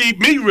relevant. To keep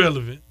me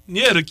relevant.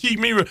 Yeah, to keep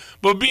me relevant.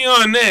 But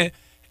beyond that,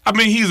 I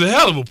mean, he's a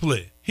hell of a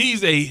player.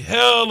 He's a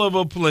hell of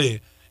a player.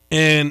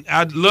 And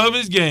I love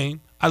his game.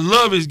 A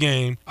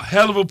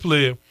hell of a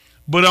player.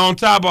 But on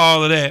top of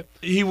all of that,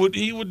 he would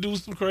do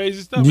some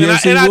crazy stuff.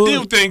 Yes, and I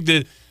do think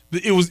that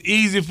it was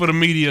easy for the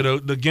media to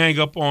gang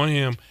up on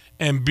him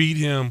and beat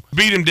him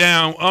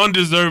down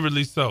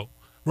undeservedly so.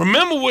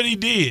 Remember what he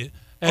did.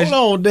 Hold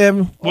on,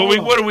 Devin.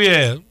 What do we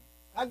have?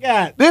 I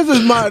got this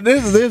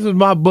is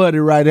my buddy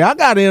right here. I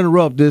got to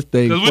interrupt this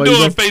thing. Because we're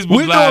doing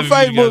Facebook Live.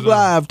 We're doing Facebook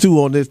Live too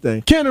on this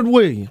thing. Kenneth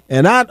Williams.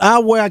 And I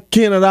wear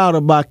Kenneth out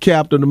about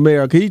Captain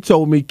America. He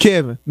told me,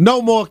 Kevin,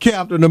 no more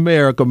Captain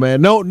America,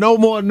 man. No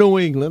more New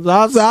England. So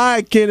I said, all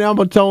right, Kenny, I'm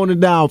going to tone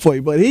it down for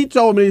you. But he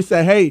told me, he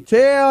said, hey,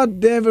 tell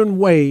Devin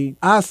Wade.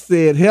 I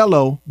said,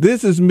 hello,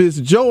 this is Miss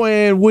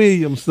Joanne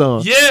Williams'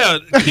 son. Yeah,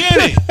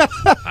 Kenny.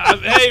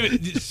 Hey,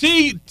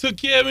 she took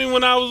care of me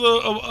when I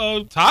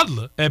was a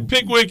toddler at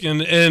Pickwick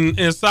and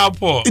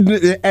Southport.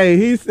 Hey,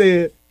 he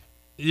said.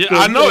 Yeah,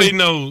 I know he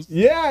knows.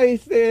 Yeah, he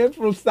said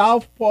from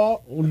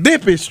Southport,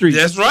 Dippy Street.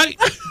 That's right.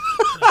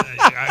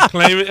 I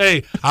claim it.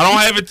 Hey, I don't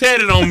have it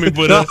tatted on me,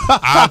 but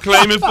I'll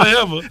claim it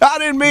forever. I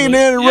didn't mean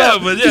to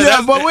interrupt.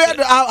 But we had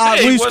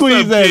to. We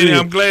squeezed that in.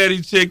 I'm glad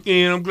he checked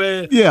in. I'm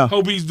glad. Yeah.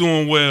 Hope he's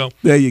doing well.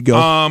 There you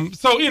go.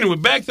 So anyway,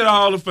 back to the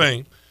Hall of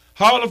Fame.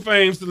 Hall of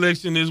Fame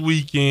selection this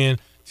weekend.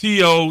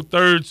 T.O.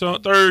 third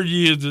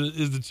year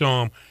is the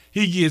charm.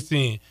 He gets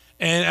in.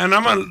 And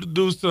I'm gonna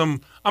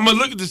I'm gonna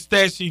look at the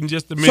stat sheet in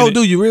just a minute. So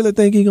do you really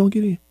think he's gonna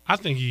get in? I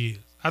think he is.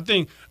 I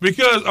think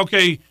because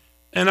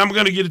and I'm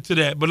gonna get into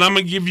that, but I'm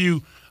gonna give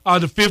you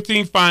the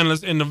 15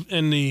 finalists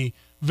and the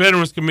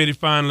Veterans Committee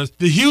finalists.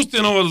 The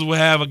Houston Oilers will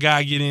have a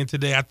guy get in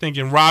today. I think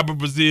in Robert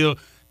Brazile,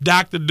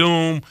 Dr.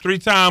 Doom,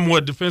 3-time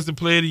Defensive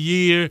Player of the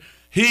Year.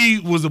 He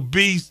was a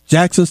beast.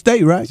 Jackson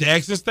State, right?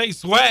 Jackson State,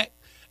 SWAC.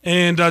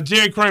 And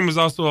Jerry Kramer is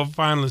also a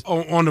finalist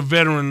on the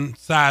veteran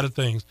side of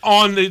things.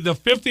 On the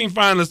 15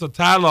 finalists are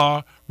Ty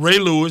Law, Ray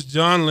Lewis,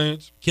 John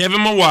Lynch,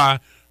 Kevin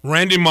Mawai,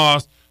 Randy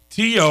Moss,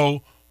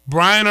 T.O.,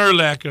 Brian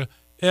Urlacher,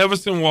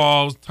 Everson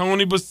Walls,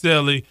 Tony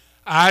Baselli,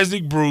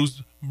 Isaac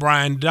Bruce,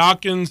 Brian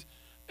Dawkins,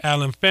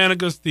 Alan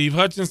Faneca, Steve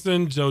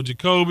Hutchinson, Joe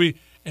Jacoby,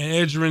 and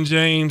Edgerrin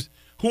James.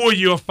 Who are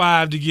your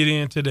 5 to get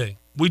in today?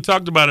 We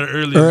talked about it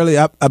earlier.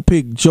 Earlier, I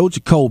picked Joe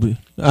Jacoby.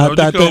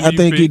 I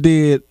think he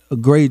did a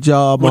great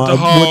job with the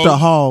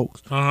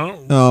Hogs.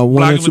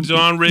 Blocking with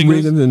John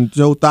Riggins and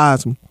Joe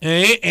Theismann.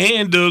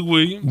 And Doug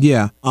Williams.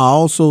 Yeah. I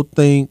also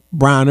think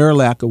Brian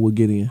Urlacher will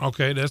get in.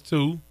 Okay, that's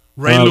 2.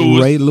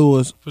 Ray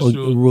Lewis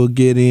will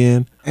get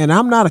in. And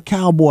I'm not a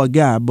Cowboy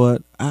guy,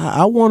 but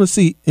I want to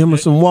see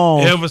Emerson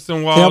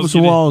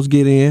Walls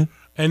get in.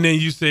 And then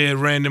you said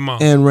Randy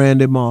Moss. And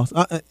Randy Moss.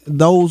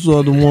 Those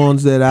are the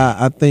ones that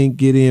I think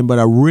get in, but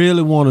I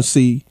really want to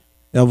see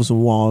Everson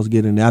Walls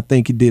get in there. I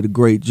think he did a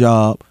great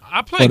job.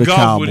 I played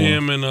golf with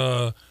him in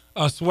a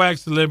SWAC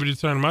celebrity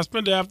tournament. I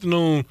spent the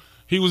afternoon.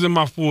 He was in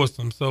my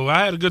foursome, so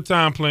I had a good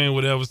time playing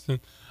with Everson.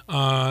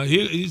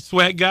 He's a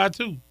SWAC guy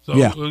too. So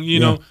you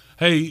know,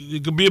 hey,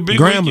 it could be a big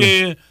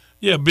weekend.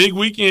 Yeah, big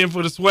weekend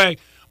for the SWAC.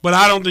 But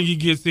I don't think he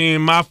gets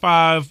in. My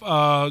 5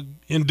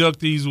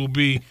 inductees will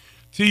be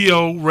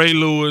T.O., Ray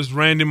Lewis,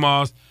 Randy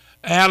Moss,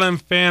 Alan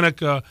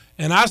Faneca,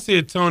 and I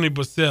said Tony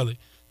Boselli.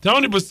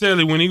 Tony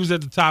Boselli, when he was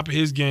at the top of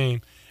his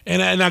game,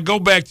 and I go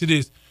back to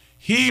this,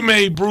 he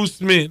made Bruce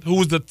Smith, who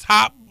was the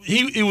top.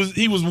 He was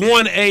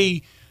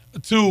 1A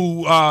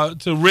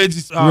to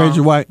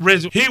Reggie White.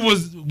 He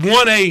was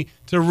 1A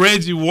to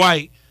Reggie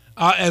White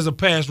as a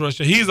pass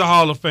rusher. He's a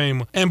Hall of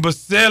Famer. And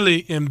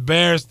Boselli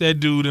embarrassed that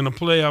dude in a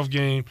playoff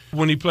game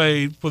when he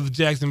played for the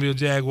Jacksonville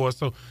Jaguars.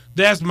 So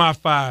that's my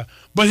 5.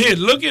 But here,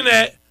 looking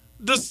at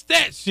the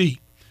stat sheet.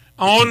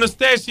 On the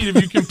stat sheet, if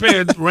you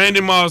compare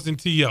Randy Moss and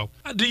T.O.,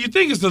 do you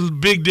think it's a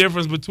big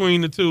difference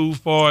between the two as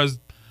far as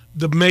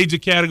the major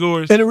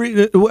categories? And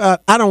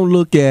I don't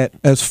look at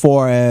as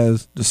far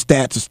as the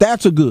stats. The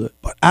stats are good,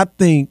 but I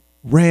think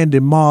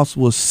Randy Moss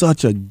was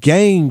such a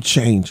game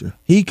changer.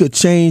 He could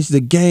change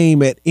the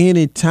game at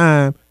any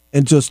time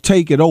and just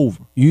take it over.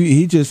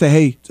 He just say,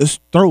 hey,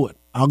 just throw it.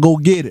 I'll go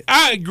get it.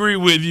 I agree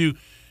with you.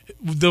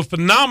 The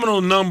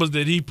phenomenal numbers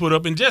that he put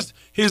up and just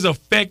his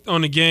effect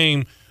on the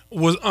game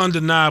was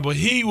undeniable.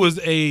 He was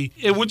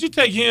would you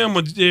take him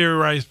or Jerry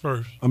Rice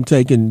first? I'm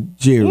taking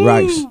Jerry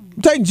Rice.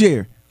 I'm taking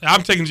Jerry.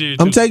 I'm taking Jerry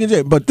too. I'm taking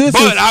Jerry. But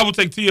I would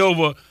take T.O.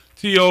 over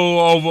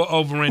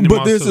Randy Moss.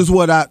 But this is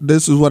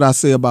what I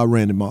say about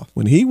Randy Moss.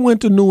 When he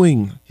went to New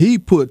England, he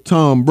put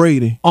Tom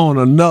Brady on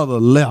another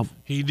level.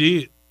 He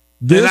did.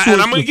 And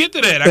I'm going to get to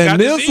that.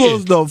 This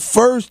was the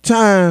first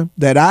time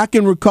that I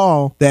can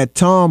recall that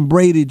Tom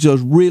Brady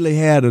just really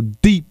had a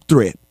deep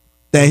threat.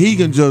 That he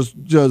can just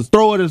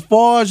throw it as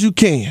far as you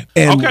can.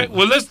 Okay,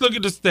 well, let's look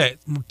at the stats.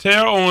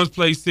 Terrell Owens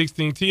played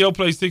 16. T.O.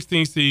 played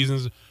 16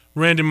 seasons.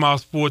 Randy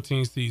Moss,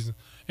 14 seasons.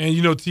 And,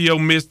 you know, T.O.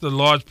 missed a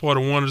large part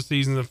of one of the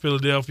seasons in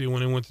Philadelphia when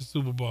they went to the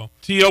Super Bowl.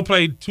 T.O.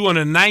 played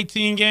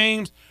 219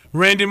 games.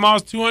 Randy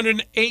Moss,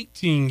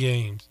 218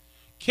 games.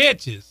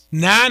 Catches,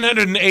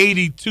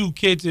 982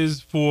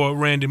 catches for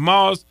Randy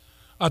Moss,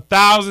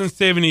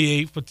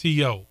 1,078 for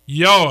T.O.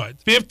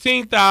 Yards,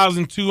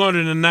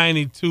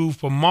 15,292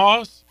 for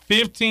Moss,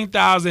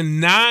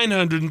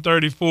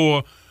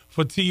 15,934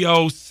 for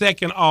T.O.,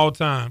 second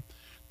all-time.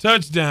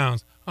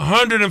 Touchdowns,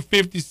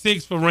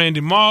 156 for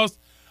Randy Moss,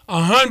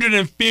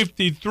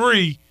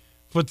 153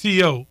 for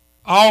T.O.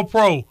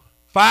 All-Pro,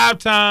 5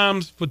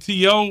 times for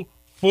T.O.,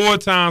 4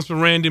 times for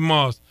Randy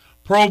Moss.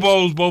 Pro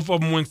Bowls, both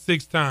of them went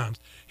 6 times.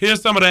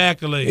 Here's some of the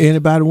accolades.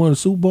 Anybody won a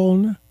Super Bowl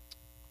in there?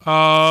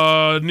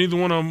 Neither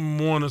one of them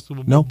won a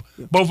Super Bowl.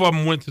 No. Both of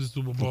them went to the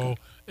Super Bowl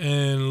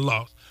and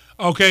lost.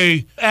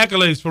 Okay,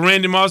 accolades for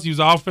Randy Moss. He was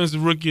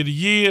Offensive Rookie of the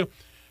Year.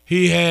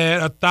 He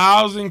had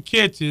 1,000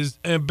 catches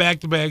in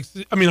back-to-back.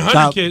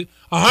 100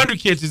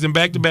 catches in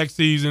back-to-back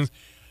seasons.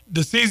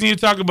 The season you're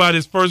talking about,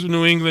 his first with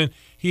New England,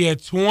 he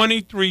had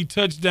 23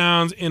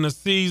 touchdowns in a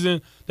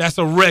season. That's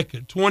a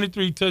record.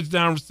 23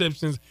 touchdown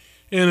receptions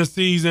in a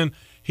season.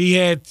 He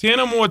had 10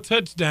 or more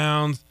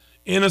touchdowns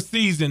in a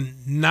season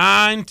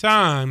 9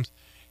 times.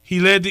 He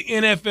led the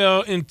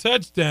NFL in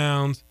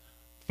touchdowns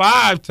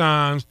 5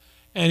 times.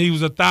 And he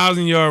was a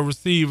 1,000-yard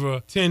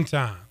receiver 10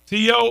 times.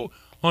 T.O.,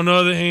 on the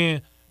other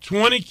hand,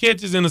 20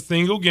 catches in a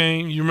single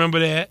game. You remember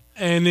that?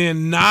 And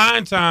then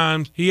 9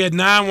 times, he had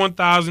 9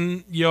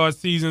 1,000-yard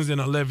seasons in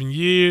 11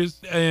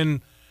 years.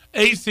 And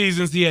 8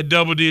 seasons, he had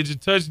double-digit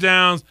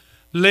touchdowns,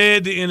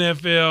 led the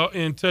NFL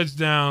in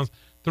touchdowns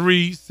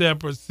 3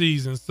 separate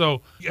seasons.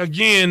 So,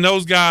 again,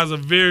 those guys are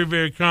very,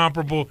 very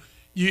comparable.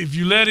 If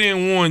you let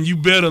in one, you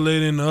better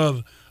let in the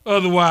other.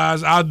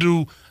 Otherwise, I'll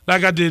do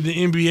like I did the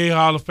NBA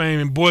Hall of Fame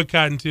and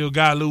boycott until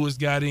Guy Lewis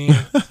got in.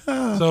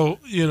 So,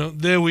 you know,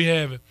 there we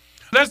have it.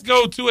 Let's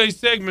go to a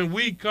segment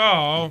we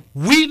call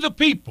We the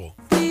People.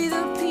 We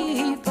the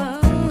People.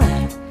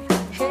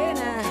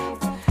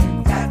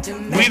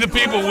 We the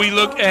People, we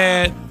look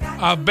at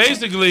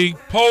basically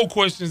poll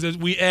questions that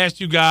we asked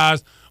you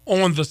guys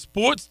on the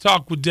Sports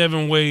Talk with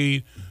Devin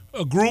Wade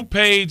group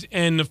page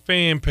and the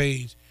fan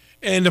page.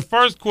 And the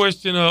first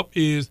question up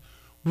is,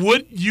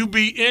 would you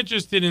be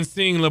interested in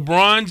seeing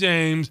LeBron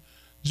James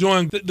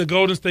join the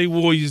Golden State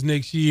Warriors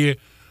next year?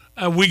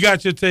 We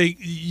got your take.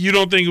 You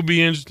don't think it would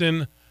be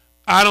interesting?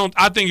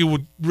 I think it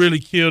would really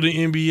kill the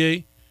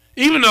NBA.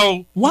 Even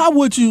though, why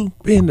would you,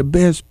 being the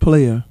best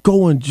player,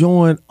 go and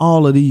join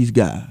all of these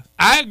guys?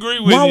 I agree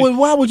with you.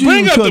 Why would you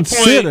even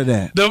consider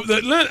that?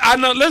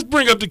 Let's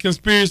bring up the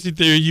conspiracy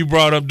theory you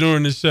brought up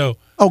during the show.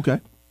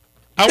 Okay.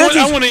 I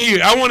want to hear.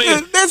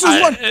 This is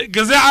what,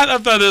 because I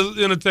thought it was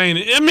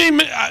entertaining. I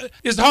mean,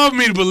 it's hard for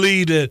me to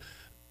believe that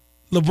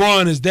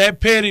LeBron is that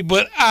petty,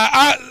 but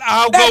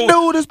I'll go. That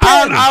dude is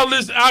petty. I'll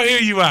listen. I'll hear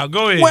you out.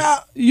 Go ahead.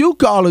 Well, you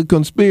call it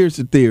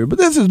conspiracy theory, but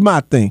this is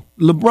my thing.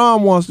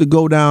 LeBron wants to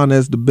go down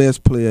as the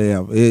best player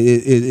ever.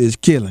 It is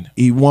killing him.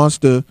 He wants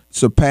to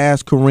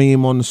surpass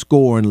Kareem on the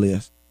scoring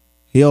list.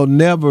 He'll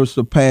never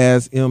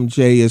surpass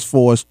MJ as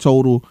far as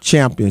total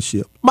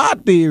championship. My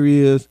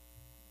theory is,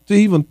 to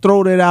even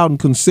throw that out and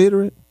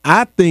consider it,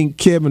 I think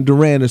Kevin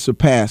Durant has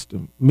surpassed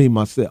him, me,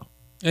 myself.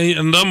 And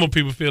a number of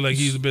people feel like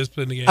he's the best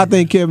player in the game. I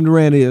think Kevin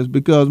Durant is,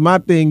 because my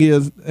thing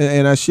is,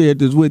 and I shared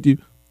this with you,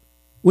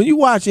 when you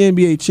watch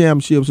NBA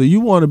championships or you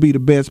want to be the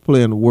best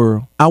player in the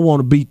world, I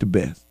want to beat the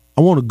best.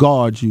 I want to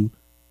guard you.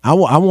 I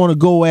want to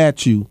go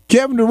at you.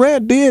 Kevin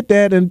Durant did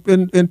that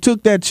and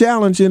took that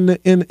challenge in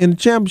the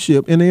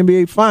championship, in the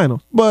NBA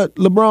Finals. But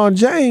LeBron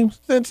James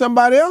sent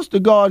somebody else to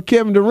guard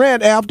Kevin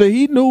Durant after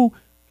he knew.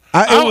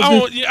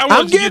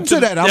 I'm getting to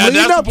that. I'm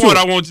leading up to it. That's the point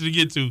I want you to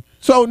get to.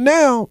 So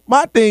now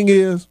my thing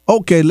is,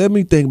 okay, let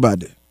me think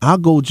about this. I'll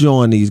go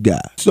join these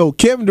guys. So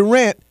Kevin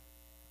Durant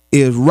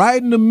is right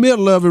in the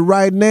middle of it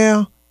right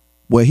now,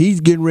 where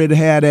he's getting ready to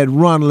have that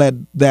run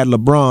that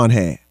LeBron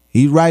had.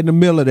 He's right in the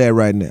middle of that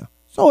right now.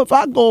 So if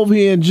I go over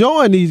here and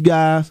join these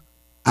guys,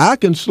 I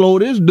can slow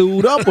this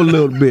dude up a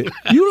little bit.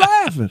 You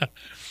laughing.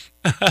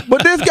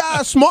 But this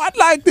guy's smart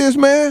like this,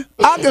 man.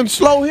 I can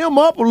slow him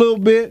up a little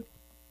bit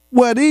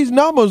where these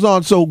numbers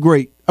aren't so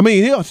great. I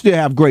mean, he'll still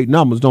have great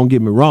numbers, don't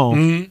get me wrong.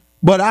 Mm-hmm.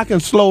 But I can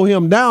slow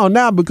him down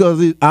now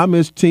because I'm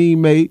his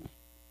teammate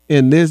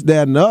and this,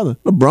 that, and the other.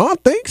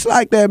 LeBron thinks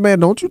like that, man.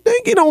 Don't you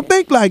think? He don't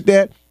think like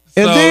that.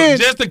 And so, then,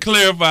 just to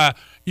clarify,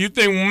 you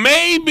think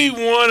maybe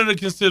one of the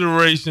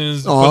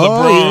considerations for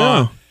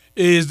LeBron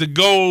is to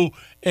go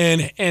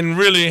and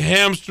really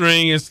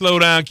hamstring and slow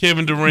down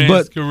Kevin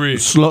Durant's career?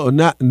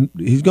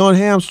 He's going to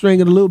hamstring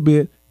it a little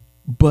bit.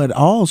 But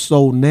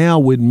also now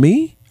with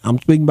me, I'm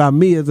speaking about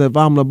me as if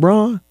I'm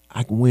LeBron,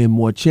 I can win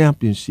more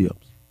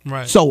championships.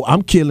 Right. So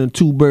I'm killing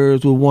two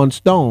birds with one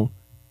stone.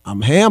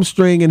 I'm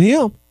hamstringing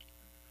him,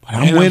 but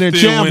I'm winning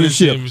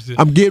championships.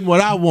 I'm getting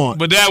what I want.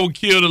 But that would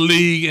kill the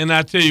league. And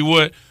I tell you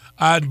what,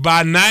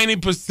 by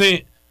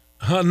 90%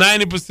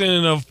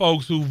 of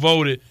folks who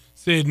voted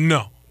said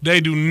no. They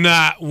do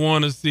not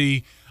want to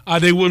see.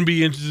 They wouldn't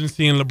be interested in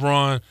seeing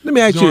LeBron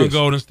join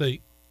Golden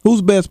State. Who's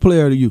the best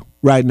player to you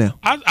right now?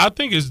 I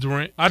think it's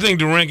Durant. I think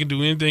Durant can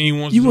do anything he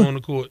wants to do on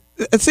the court.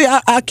 See,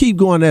 I keep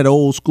going that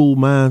old school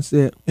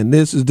mindset, and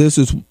this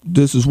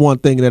is one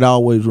thing that I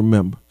always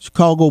remember.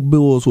 Chicago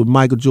Bulls with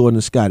Michael Jordan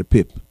and Scottie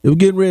Pippen. They were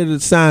getting ready to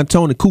sign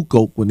Tony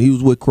Kukoc when he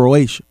was with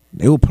Croatia.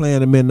 They were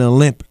playing him in the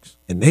Olympics,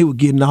 and they were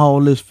getting all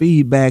this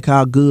feedback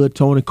how good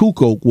Tony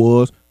Kukoc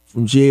was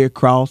from Jerry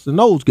Krause and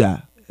those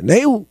guys. And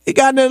he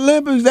got in the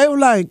Olympics. They were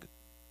like,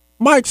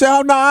 Mike said,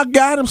 "Oh no, I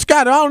got him."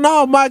 Scott, "Oh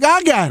no, Mike,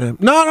 I got him."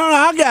 No,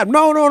 I got him.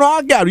 No,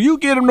 I got him. You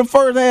get him the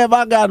first half,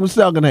 I got him the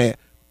second half.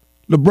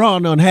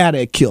 LeBron don't have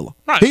that killer.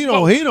 Right. He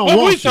don't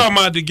want we talking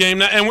about the game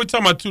now, and we're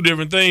talking about two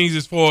different things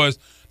as far as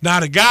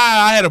now the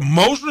guy I had the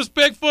most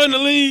respect for in the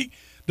league.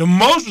 The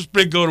most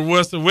respect go to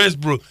Russell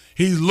Westbrook.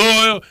 He's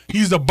loyal.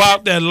 He's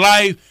about that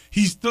life.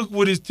 He stuck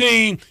with his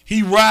team.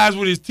 He rides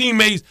with his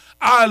teammates.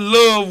 I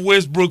love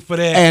Westbrook for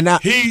that. And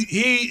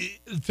he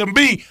to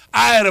me,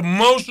 I had the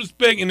most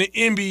respect in the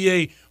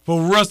NBA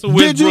for Russell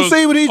Westbrook. Did you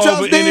see what he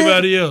just did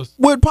anybody else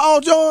with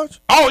Paul George?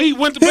 Oh, he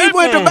went to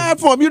bat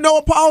for him. You know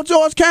what Paul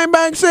George came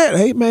back and said?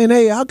 "Hey man,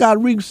 I got to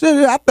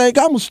reconsider. I think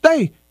I'm gonna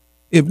stay.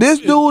 If this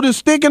dude is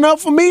sticking up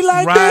for me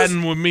like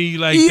riding with me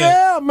like that,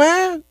 yeah,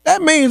 man,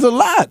 that means a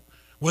lot."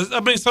 So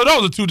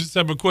those are two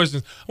separate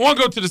questions. I want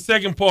to go to the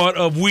second part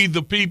of We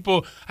the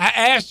People. I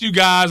asked you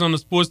guys on the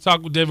Sports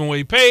Talk with Devin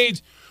Wade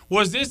page,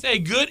 was this a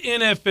good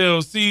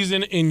NFL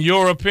season in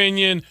your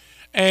opinion?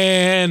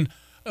 And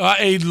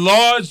a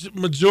large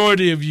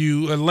majority of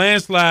you, a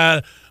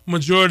landslide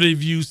majority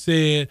of you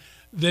said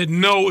that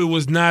no, it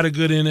was not a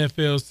good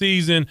NFL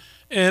season.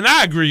 And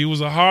I agree, it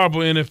was a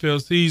horrible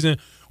NFL season.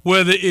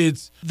 Whether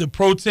it's the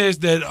protest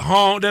that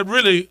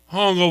really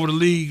hung over the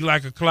league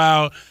like a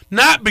cloud,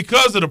 not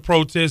because of the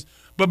protest,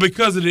 but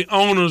because of the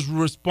owner's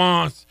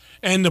response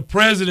and the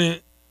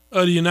president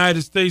of the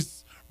United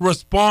States'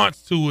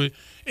 response to it.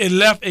 It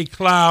left a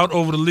cloud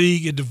over the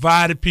league. It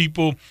divided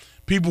people.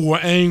 People were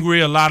angry.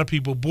 A lot of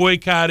people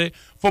boycotted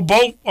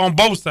on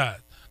both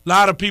sides. A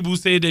lot of people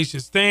said they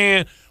should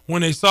stand.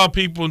 When they saw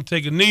people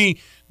take a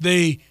knee,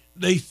 they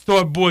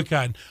started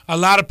boycotting. A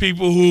lot of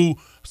people who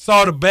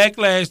saw the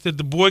backlash that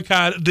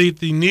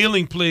the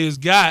kneeling players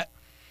got,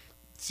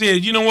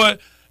 said, you know what,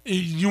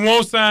 you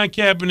won't sign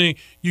Kaepernick,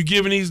 you're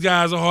giving these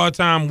guys a hard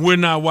time, we're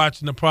not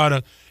watching the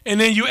product.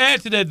 And then you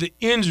add to that the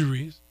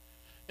injuries,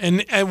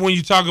 and when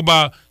you talk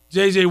about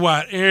J.J.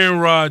 Watt, Aaron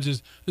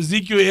Rodgers,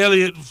 Ezekiel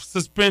Elliott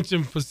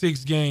suspension for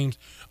 6 games,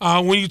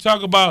 when you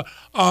talk about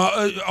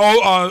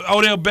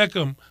Odell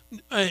Beckham,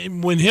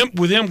 with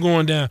him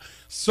going down,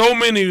 so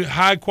many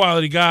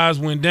high-quality guys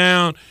went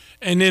down,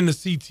 and then the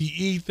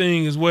CTE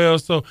thing as well.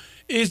 So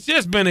it's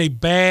just been a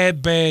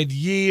bad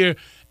year.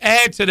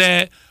 Add to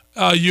that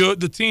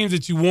the teams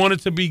that you wanted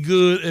to be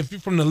good,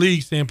 from the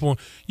league standpoint,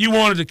 you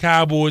wanted the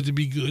Cowboys to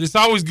be good. It's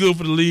always good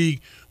for the league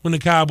when the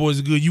Cowboys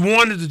are good. You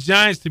wanted the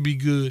Giants to be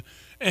good,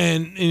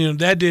 and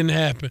that didn't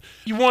happen.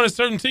 You wanted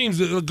certain teams,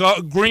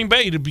 Green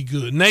Bay, to be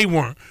good, and they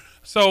weren't.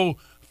 So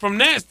from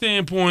that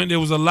standpoint,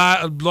 there was a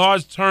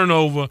large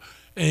turnover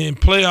in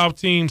playoff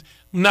teams.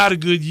 Not a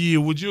good year.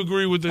 Would you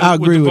agree with that? I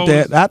agree with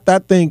that. I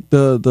think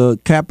the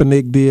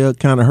Kaepernick deal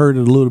kind of hurt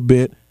it a little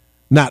bit.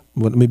 Let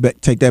me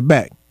take that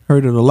back.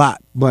 Hurt it a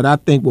lot. But I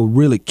think what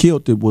really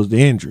killed it was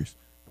the injuries.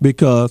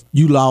 because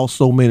you lost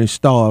so many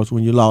stars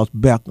when you lost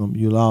Beckham,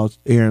 you lost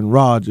Aaron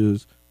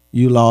Rodgers,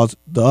 you lost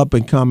the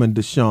up-and-coming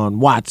Deshaun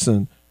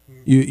Watson.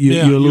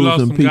 You're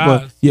losing people.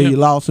 Guys. Yeah, you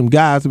lost some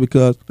guys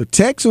because the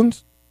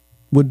Texans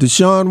with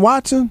Deshaun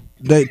Watson,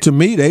 to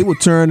me, they were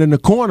turned in the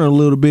corner a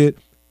little bit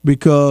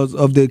because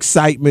of the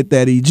excitement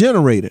that he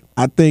generated.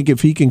 I think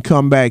if he can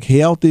come back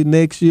healthy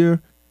next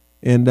year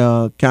and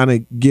kind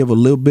of give a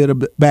little bit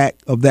of back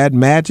of that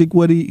magic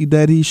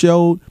that he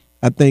showed,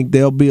 I think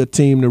there'll be a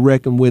team to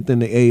reckon with in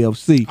the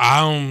AFC.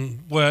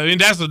 Well, I mean,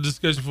 that's a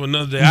discussion for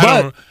another day.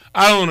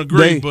 I don't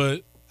agree,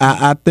 but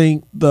I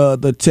think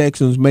the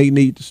Texans may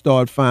need to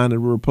start finding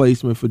a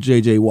replacement for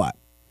J.J. Watt.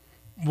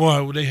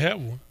 Boy, would they have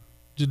one?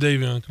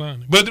 Jadeveon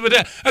Clowney. But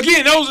that,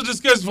 again, those are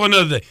discussions for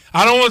another day.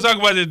 I don't want to talk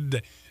about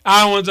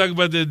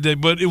that today.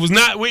 But it was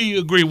not. We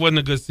agree it wasn't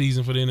a good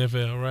season for the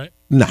NFL, right?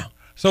 No.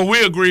 So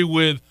we agree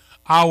with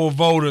our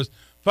voters.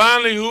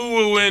 Finally, who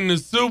will win the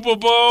Super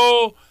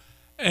Bowl?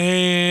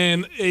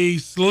 And a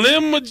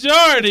slim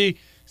majority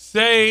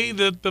say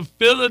that the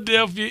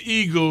Philadelphia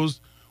Eagles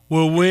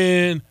will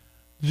win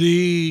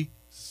the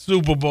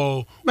Super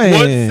Bowl. Man.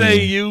 What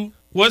say you?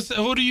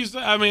 Who do you say?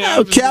 I mean,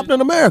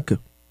 Captain America.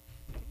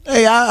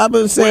 Hey, I've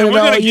been saying we're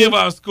going to year. give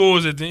our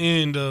scores at the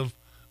end of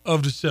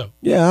the show.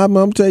 Yeah,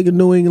 I'm taking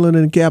New England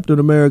and Captain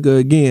America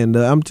again.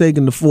 I'm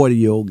taking the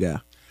 40-year-old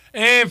guy.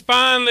 And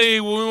finally,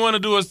 we want to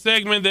do a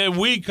segment that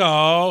we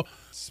call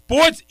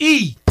Sports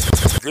E.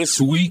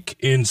 This week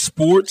in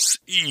Sports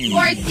E.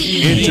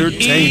 Entertainment.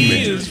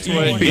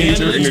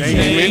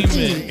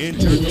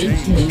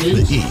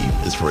 The E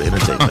is for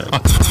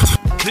entertainment.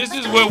 This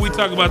is where we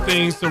talk about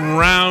things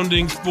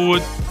surrounding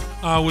sports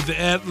with the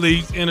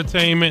athletes,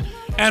 entertainment.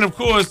 And, of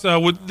course,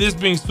 with this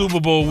being Super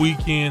Bowl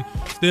weekend,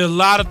 there are a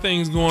lot of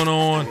things going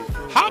on.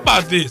 How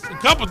about this? A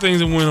couple things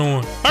that went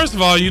on. First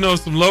of all,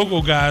 some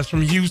local guys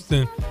from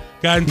Houston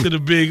got into the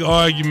big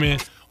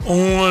argument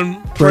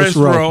on Press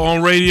Row,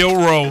 on Radio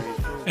Row,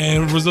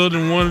 and resulted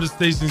in one of the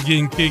stations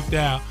getting kicked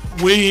out.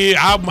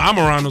 I'm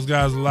around those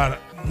guys a lot.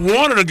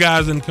 One of the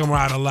guys didn't come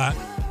out a lot.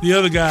 The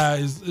other guy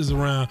is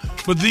around.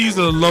 But these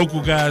are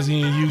local guys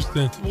here in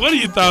Houston. What are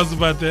your thoughts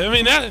about that? I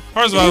mean,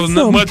 first of all, it was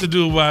not much to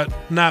do about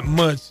not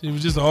much. It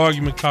was just an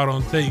argument caught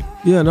on tape.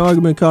 Yeah, an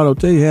argument caught on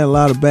tape. Had a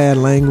lot of bad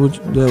language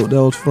that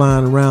was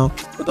flying around.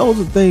 But those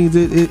are things,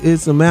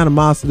 it's some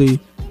animosity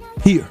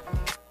here.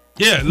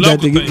 Yeah,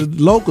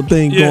 local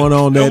thing going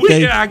on.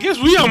 I guess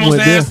we almost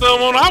had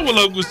some on our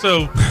local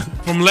show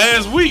from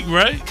last week,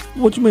 right?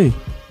 What you mean?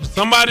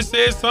 Somebody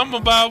said something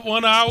about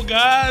one of our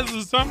guys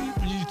or something.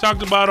 You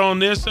talked about on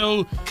their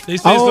show. They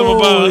said something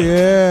about.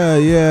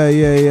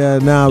 Yeah.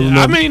 Now,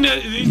 I mean,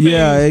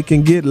 it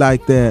can get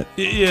like that.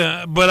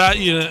 Yeah, but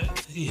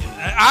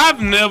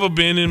I've never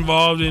been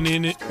involved in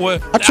any.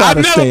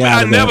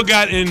 I never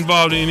got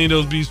involved in any of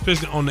those beefs,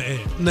 especially on the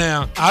air.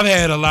 Now, I've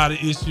had a lot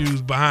of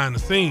issues behind the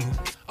scenes.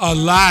 A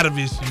lot of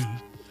issues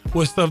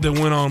with stuff that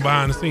went on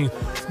behind the scenes.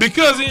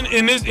 Because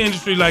in this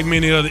industry, like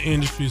many other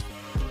industries,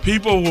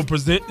 people will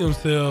present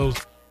themselves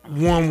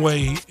one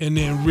way and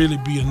then really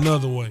be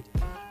another way.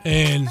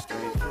 And,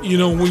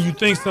 when you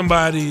think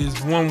somebody is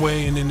one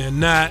way and then they're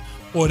not,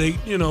 or they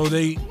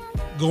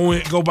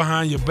go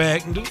behind your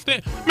back and do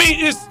things. I mean,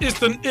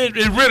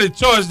 it really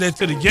charges that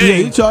to the game. Yeah,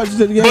 he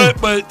charges it to the game.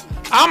 But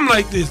I'm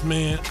like this,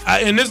 man,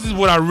 and this is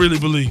what I really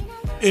believe.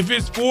 If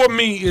it's for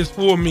me, it's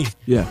for me.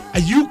 Yeah.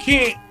 You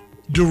can't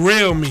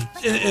derail me.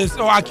 And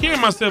so I carry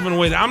myself in a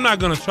way that I'm not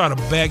going to try to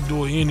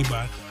backdoor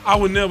anybody. I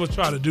would never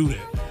try to do that.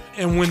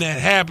 And when that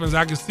happens,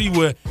 I can see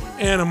where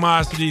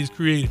animosity is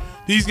created.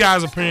 These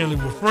guys apparently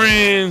were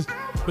friends,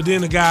 but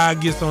then the guy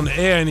gets on the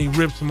air and he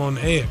rips him on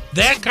the air.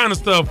 That kind of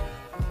stuff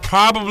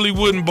probably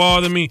wouldn't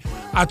bother me.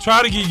 I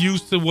try to get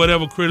used to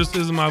whatever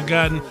criticism I've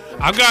gotten.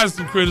 I've gotten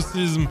some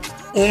criticism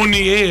on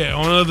the air,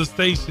 on other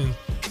stations.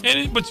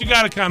 But you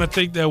got to kind of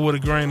take that with a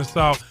grain of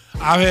salt.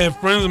 I've had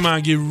friends of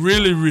mine get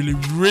really, really,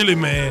 really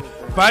mad,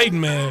 fighting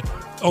mad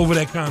over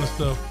that kind of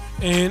stuff.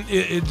 And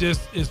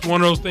it's one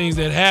of those things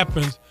that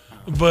happens.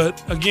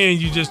 But, again,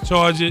 you just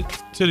charge it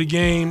to the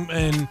game.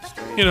 And,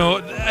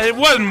 it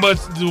wasn't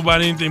much to do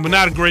about anything, but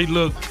not a great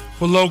look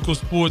for local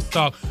sports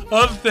talk.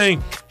 Other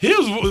thing, his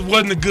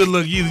wasn't a good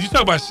look either. You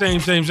talk about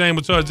shame,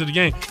 but charge to the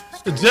game.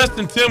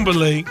 Justin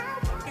Timberlake,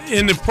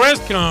 in the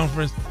press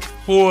conference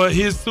for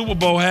his Super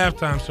Bowl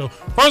halftime show.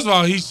 First of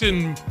all, he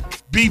shouldn't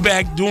be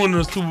back doing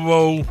the Super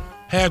Bowl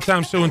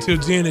halftime show until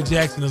Janet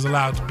Jackson is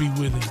allowed to be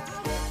with him.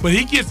 But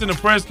he gets in the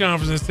press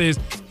conference and says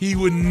he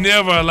would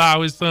never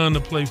allow his son to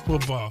play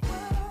football.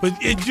 But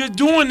you're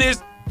doing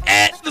this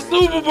at the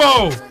Super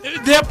Bowl.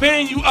 They're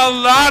paying you a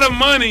lot of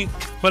money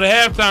for the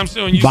halftime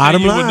show. And you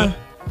bottom line.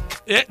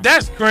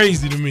 That's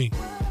crazy to me.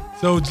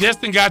 So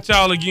Justin got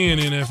y'all again,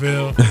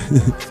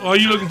 NFL. Are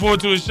you looking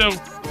forward to his show?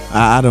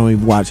 I don't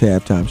even watch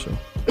halftime show.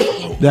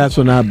 That's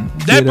when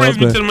that brings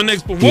me to my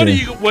next point. What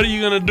are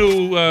you gonna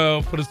do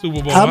for the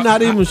Super Bowl? I'm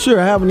not even sure.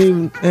 I haven't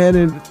even had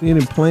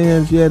any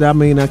plans yet. I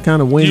mean, I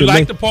kind of winged it. You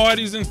like the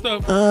parties and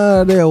stuff?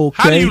 They're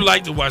okay. How do you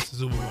like to watch the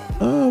Super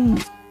Bowl?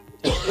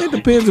 It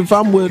depends. If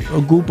I'm with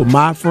a group of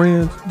my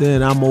friends,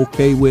 then I'm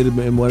okay with it.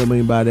 And what I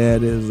mean by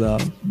that is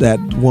that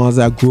ones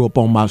I grew up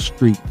on my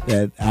street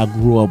that I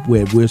grew up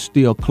with, we're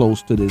still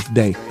close to this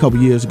day. A couple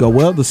years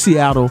ago, the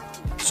Seattle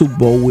Super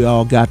Bowl, we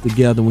all got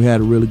together and we had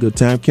a really good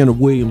time. Kenneth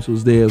Williams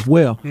was there as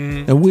well.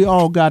 And we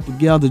all got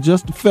together,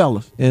 just the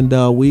fellas. And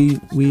we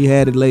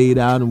had it laid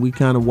out and we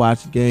kind of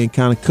watched the game,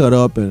 kind of cut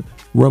up and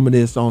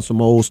reminisce on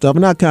some old stuff.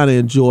 And I kind of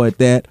enjoyed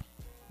that.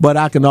 But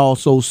I can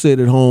also sit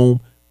at home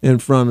in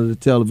front of the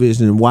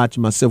television and watch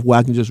myself where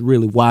I can just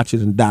really watch it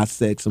and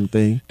dissect some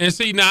things. And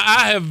see, now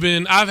I've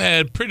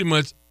had pretty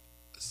much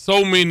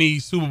so many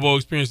Super Bowl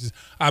experiences.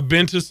 I've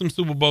been to some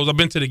Super Bowls. I've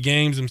been to the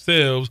games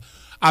themselves.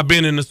 I've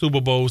been in the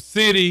Super Bowl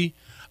city.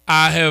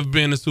 I have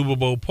been to Super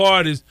Bowl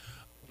parties.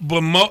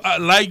 But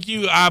like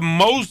you,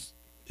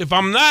 if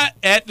I'm not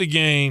at the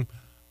game,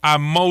 I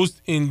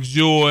most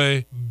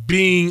enjoy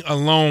being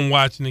alone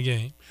watching the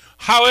game.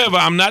 However,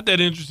 I'm not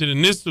that interested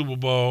in this Super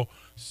Bowl.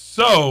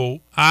 So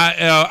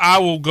I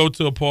will go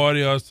to a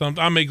party or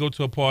something. I may go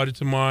to a party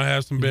tomorrow,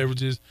 have some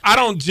beverages. I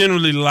don't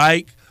generally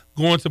like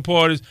going to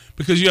parties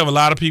because you have a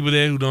lot of people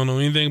there who don't know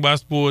anything about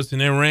sports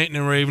and they're ranting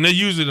and raving. They're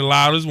usually the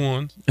loudest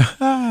ones.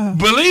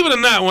 Believe it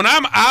or not, when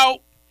I'm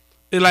out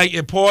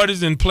at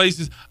parties and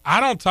places, I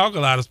don't talk a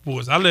lot of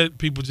sports. I let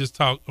people just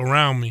talk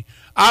around me.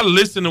 I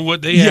listen to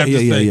what they have to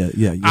say.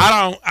 Yeah.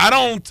 I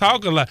don't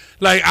talk a lot.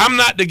 Like, I'm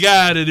not the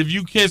guy that if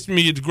you catch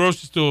me at the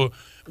grocery store,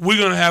 we're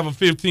going to have a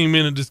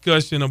 15-minute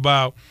discussion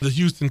about the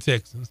Houston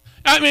Texans.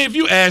 I mean, if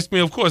you ask me,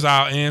 of course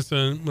I'll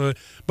answer,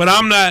 but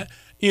I'm not,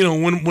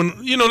 when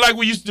like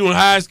we used to do in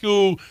high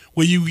school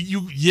where you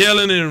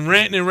yelling and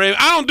ranting and raving.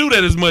 I don't do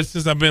that as much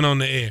since I've been on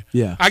the air.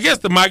 Yeah. I guess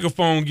the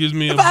microphone gives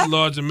me a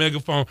larger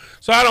megaphone,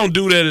 so I don't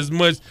do that as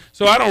much.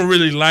 So I don't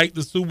really like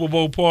the Super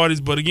Bowl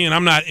parties, but again,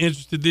 I'm not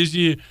interested this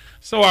year.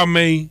 So I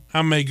may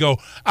go.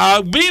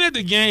 Being at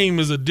the game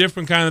is a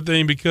different kind of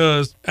thing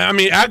because,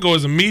 I go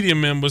as a media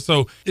member,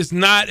 so it's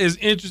not as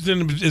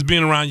interesting as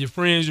being around your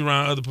friends, you're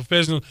around other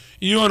professionals.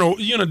 You're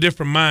in a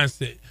different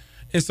mindset.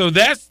 And so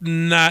that's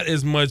not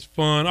as much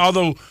fun.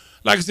 Although,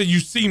 like I said, you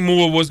see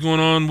more of what's going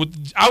on.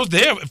 I was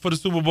there for the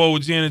Super Bowl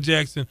with Janet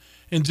Jackson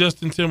and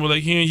Justin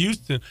Timberlake here in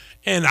Houston.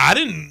 And I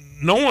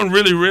didn't know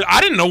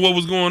what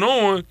was going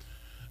on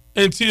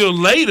until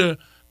later.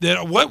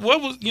 That what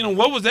was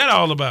that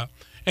all about?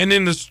 And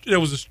then there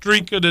was a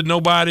streaker that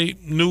nobody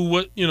knew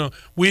what,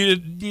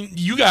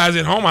 you guys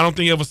at home, I don't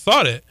think ever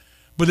saw that.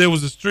 But there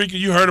was a streaker.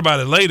 You heard about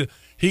it later.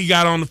 He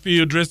got on the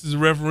field dressed as a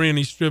referee and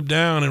he stripped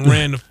down and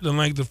ran the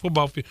length of the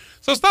football field.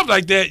 So stuff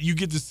like that, you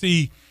get to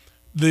see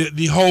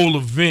the whole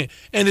event.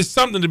 And it's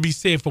something to be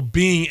said for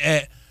being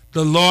at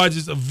the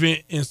largest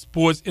event in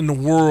sports in the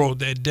world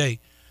that day.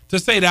 To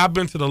say that I've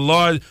been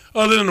to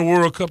other than the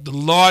World Cup, the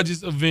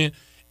largest event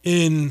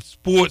in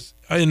sports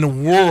in the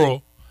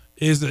world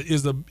is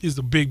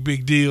a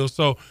big deal.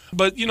 So,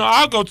 but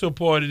I'll go to a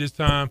party this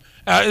time.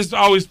 It's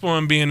always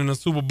fun being in a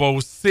Super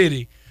Bowl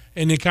city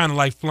and then kind of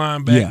like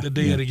flying back the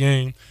day of the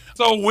game.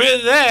 So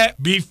with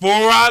that, before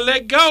I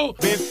let go,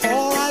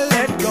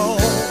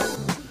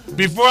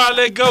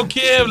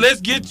 Kev,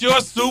 let's get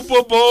your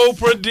Super Bowl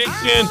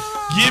prediction.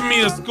 Give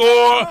me a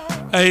score,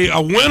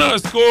 a winner, a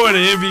score, and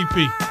an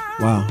MVP.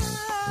 Wow.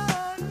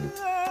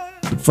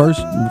 The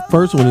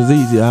first one is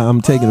easy.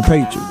 I'm taking the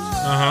Patriots.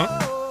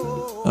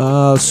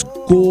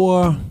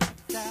 Score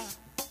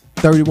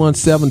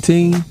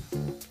 31-17,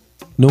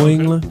 New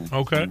England.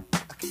 Okay.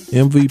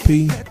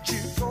 MVP,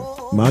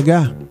 my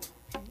guy,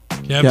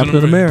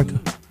 Captain America.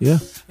 Yeah.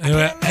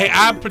 Hey,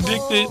 I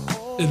predicted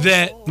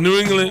that New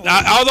England,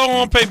 although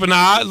on paper,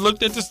 now I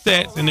looked at the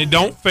stats and they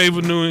don't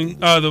favor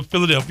the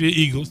Philadelphia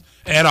Eagles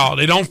at all.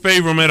 They don't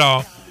favor them at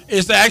all.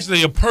 It's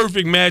actually a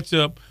perfect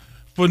matchup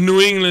for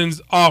New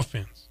England's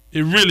offense.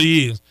 It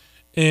really is.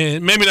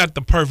 And maybe not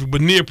the perfect,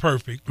 but near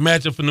perfect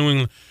matchup for New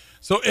England.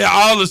 So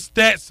all the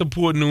stats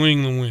support New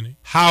England winning.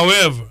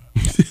 However,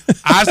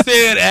 I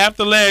said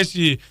after last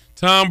year,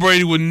 Tom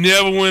Brady would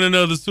never win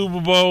another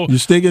Super Bowl. You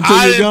sticking to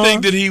I didn't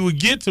think that he would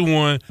get to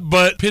one,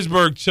 but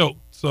Pittsburgh choked.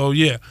 So,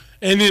 yeah.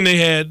 And then they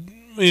had,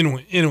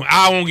 anyway,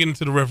 I won't get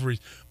into the referees.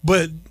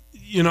 But,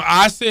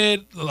 I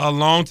said a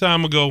long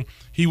time ago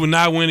he would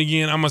not win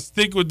again. I'm going to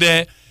stick with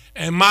that.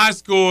 And my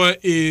score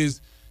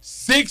is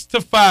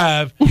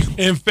 6-5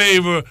 in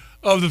favor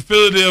of the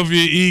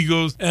Philadelphia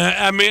Eagles.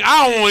 I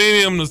don't want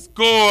any of them to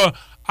score.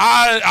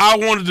 I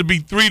want it to be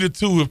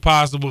 3-2 if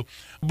possible.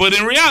 But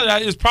in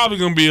reality, it's probably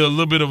going to be a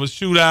little bit of a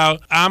shootout.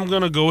 I'm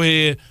going to go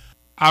ahead.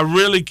 I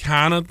really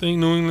kind of think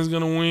New England's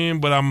going to win,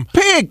 but I'm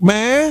going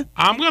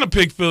to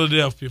pick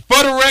Philadelphia.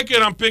 For the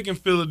record, I'm picking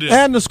Philadelphia.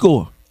 And the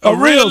score. A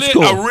real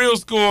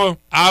score.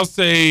 I'll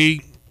say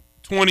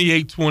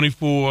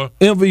 28-24.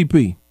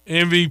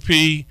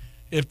 MVP.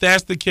 If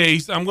that's the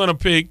case, I'll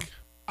pick,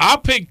 I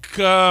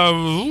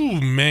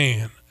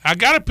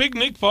got to pick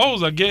Nick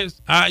Foles, I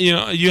guess.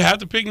 You have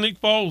to pick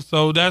Nick Foles,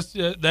 so that's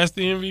the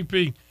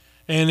MVP.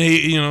 And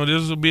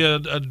this will be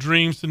a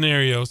dream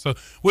scenario. So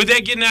with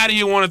that, getting out of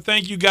here, I want to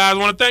thank you guys. I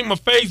want to thank my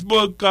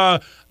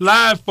Facebook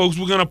Live folks.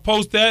 We're going to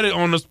post that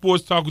on the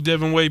Sports Talk with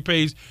Devin Wade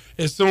page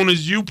as soon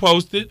as you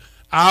post it.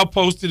 I'll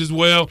post it as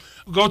well.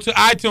 Go to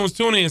iTunes,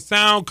 TuneIn,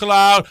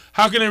 SoundCloud.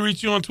 How can they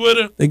reach you on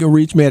Twitter? They can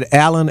reach me at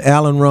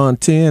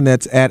AllenRon10.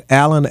 That's at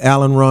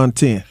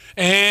AllenRon10.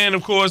 And,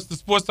 of course, the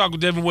Sports Talk with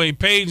Devin Wade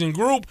page and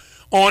group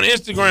on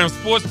Instagram,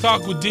 Sports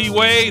Talk with D.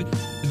 Wade.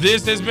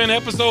 This has been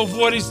episode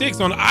 46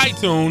 on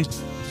iTunes,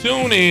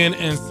 TuneIn,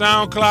 and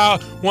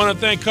SoundCloud. Want to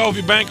thank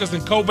Kofi Bankers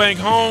and CoBank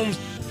Homes,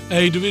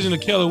 a division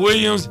of Keller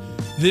Williams.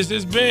 This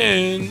has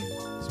been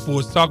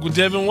Sports Talk with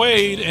Devin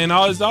Wade. And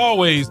as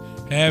always,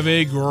 have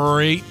a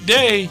great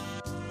day.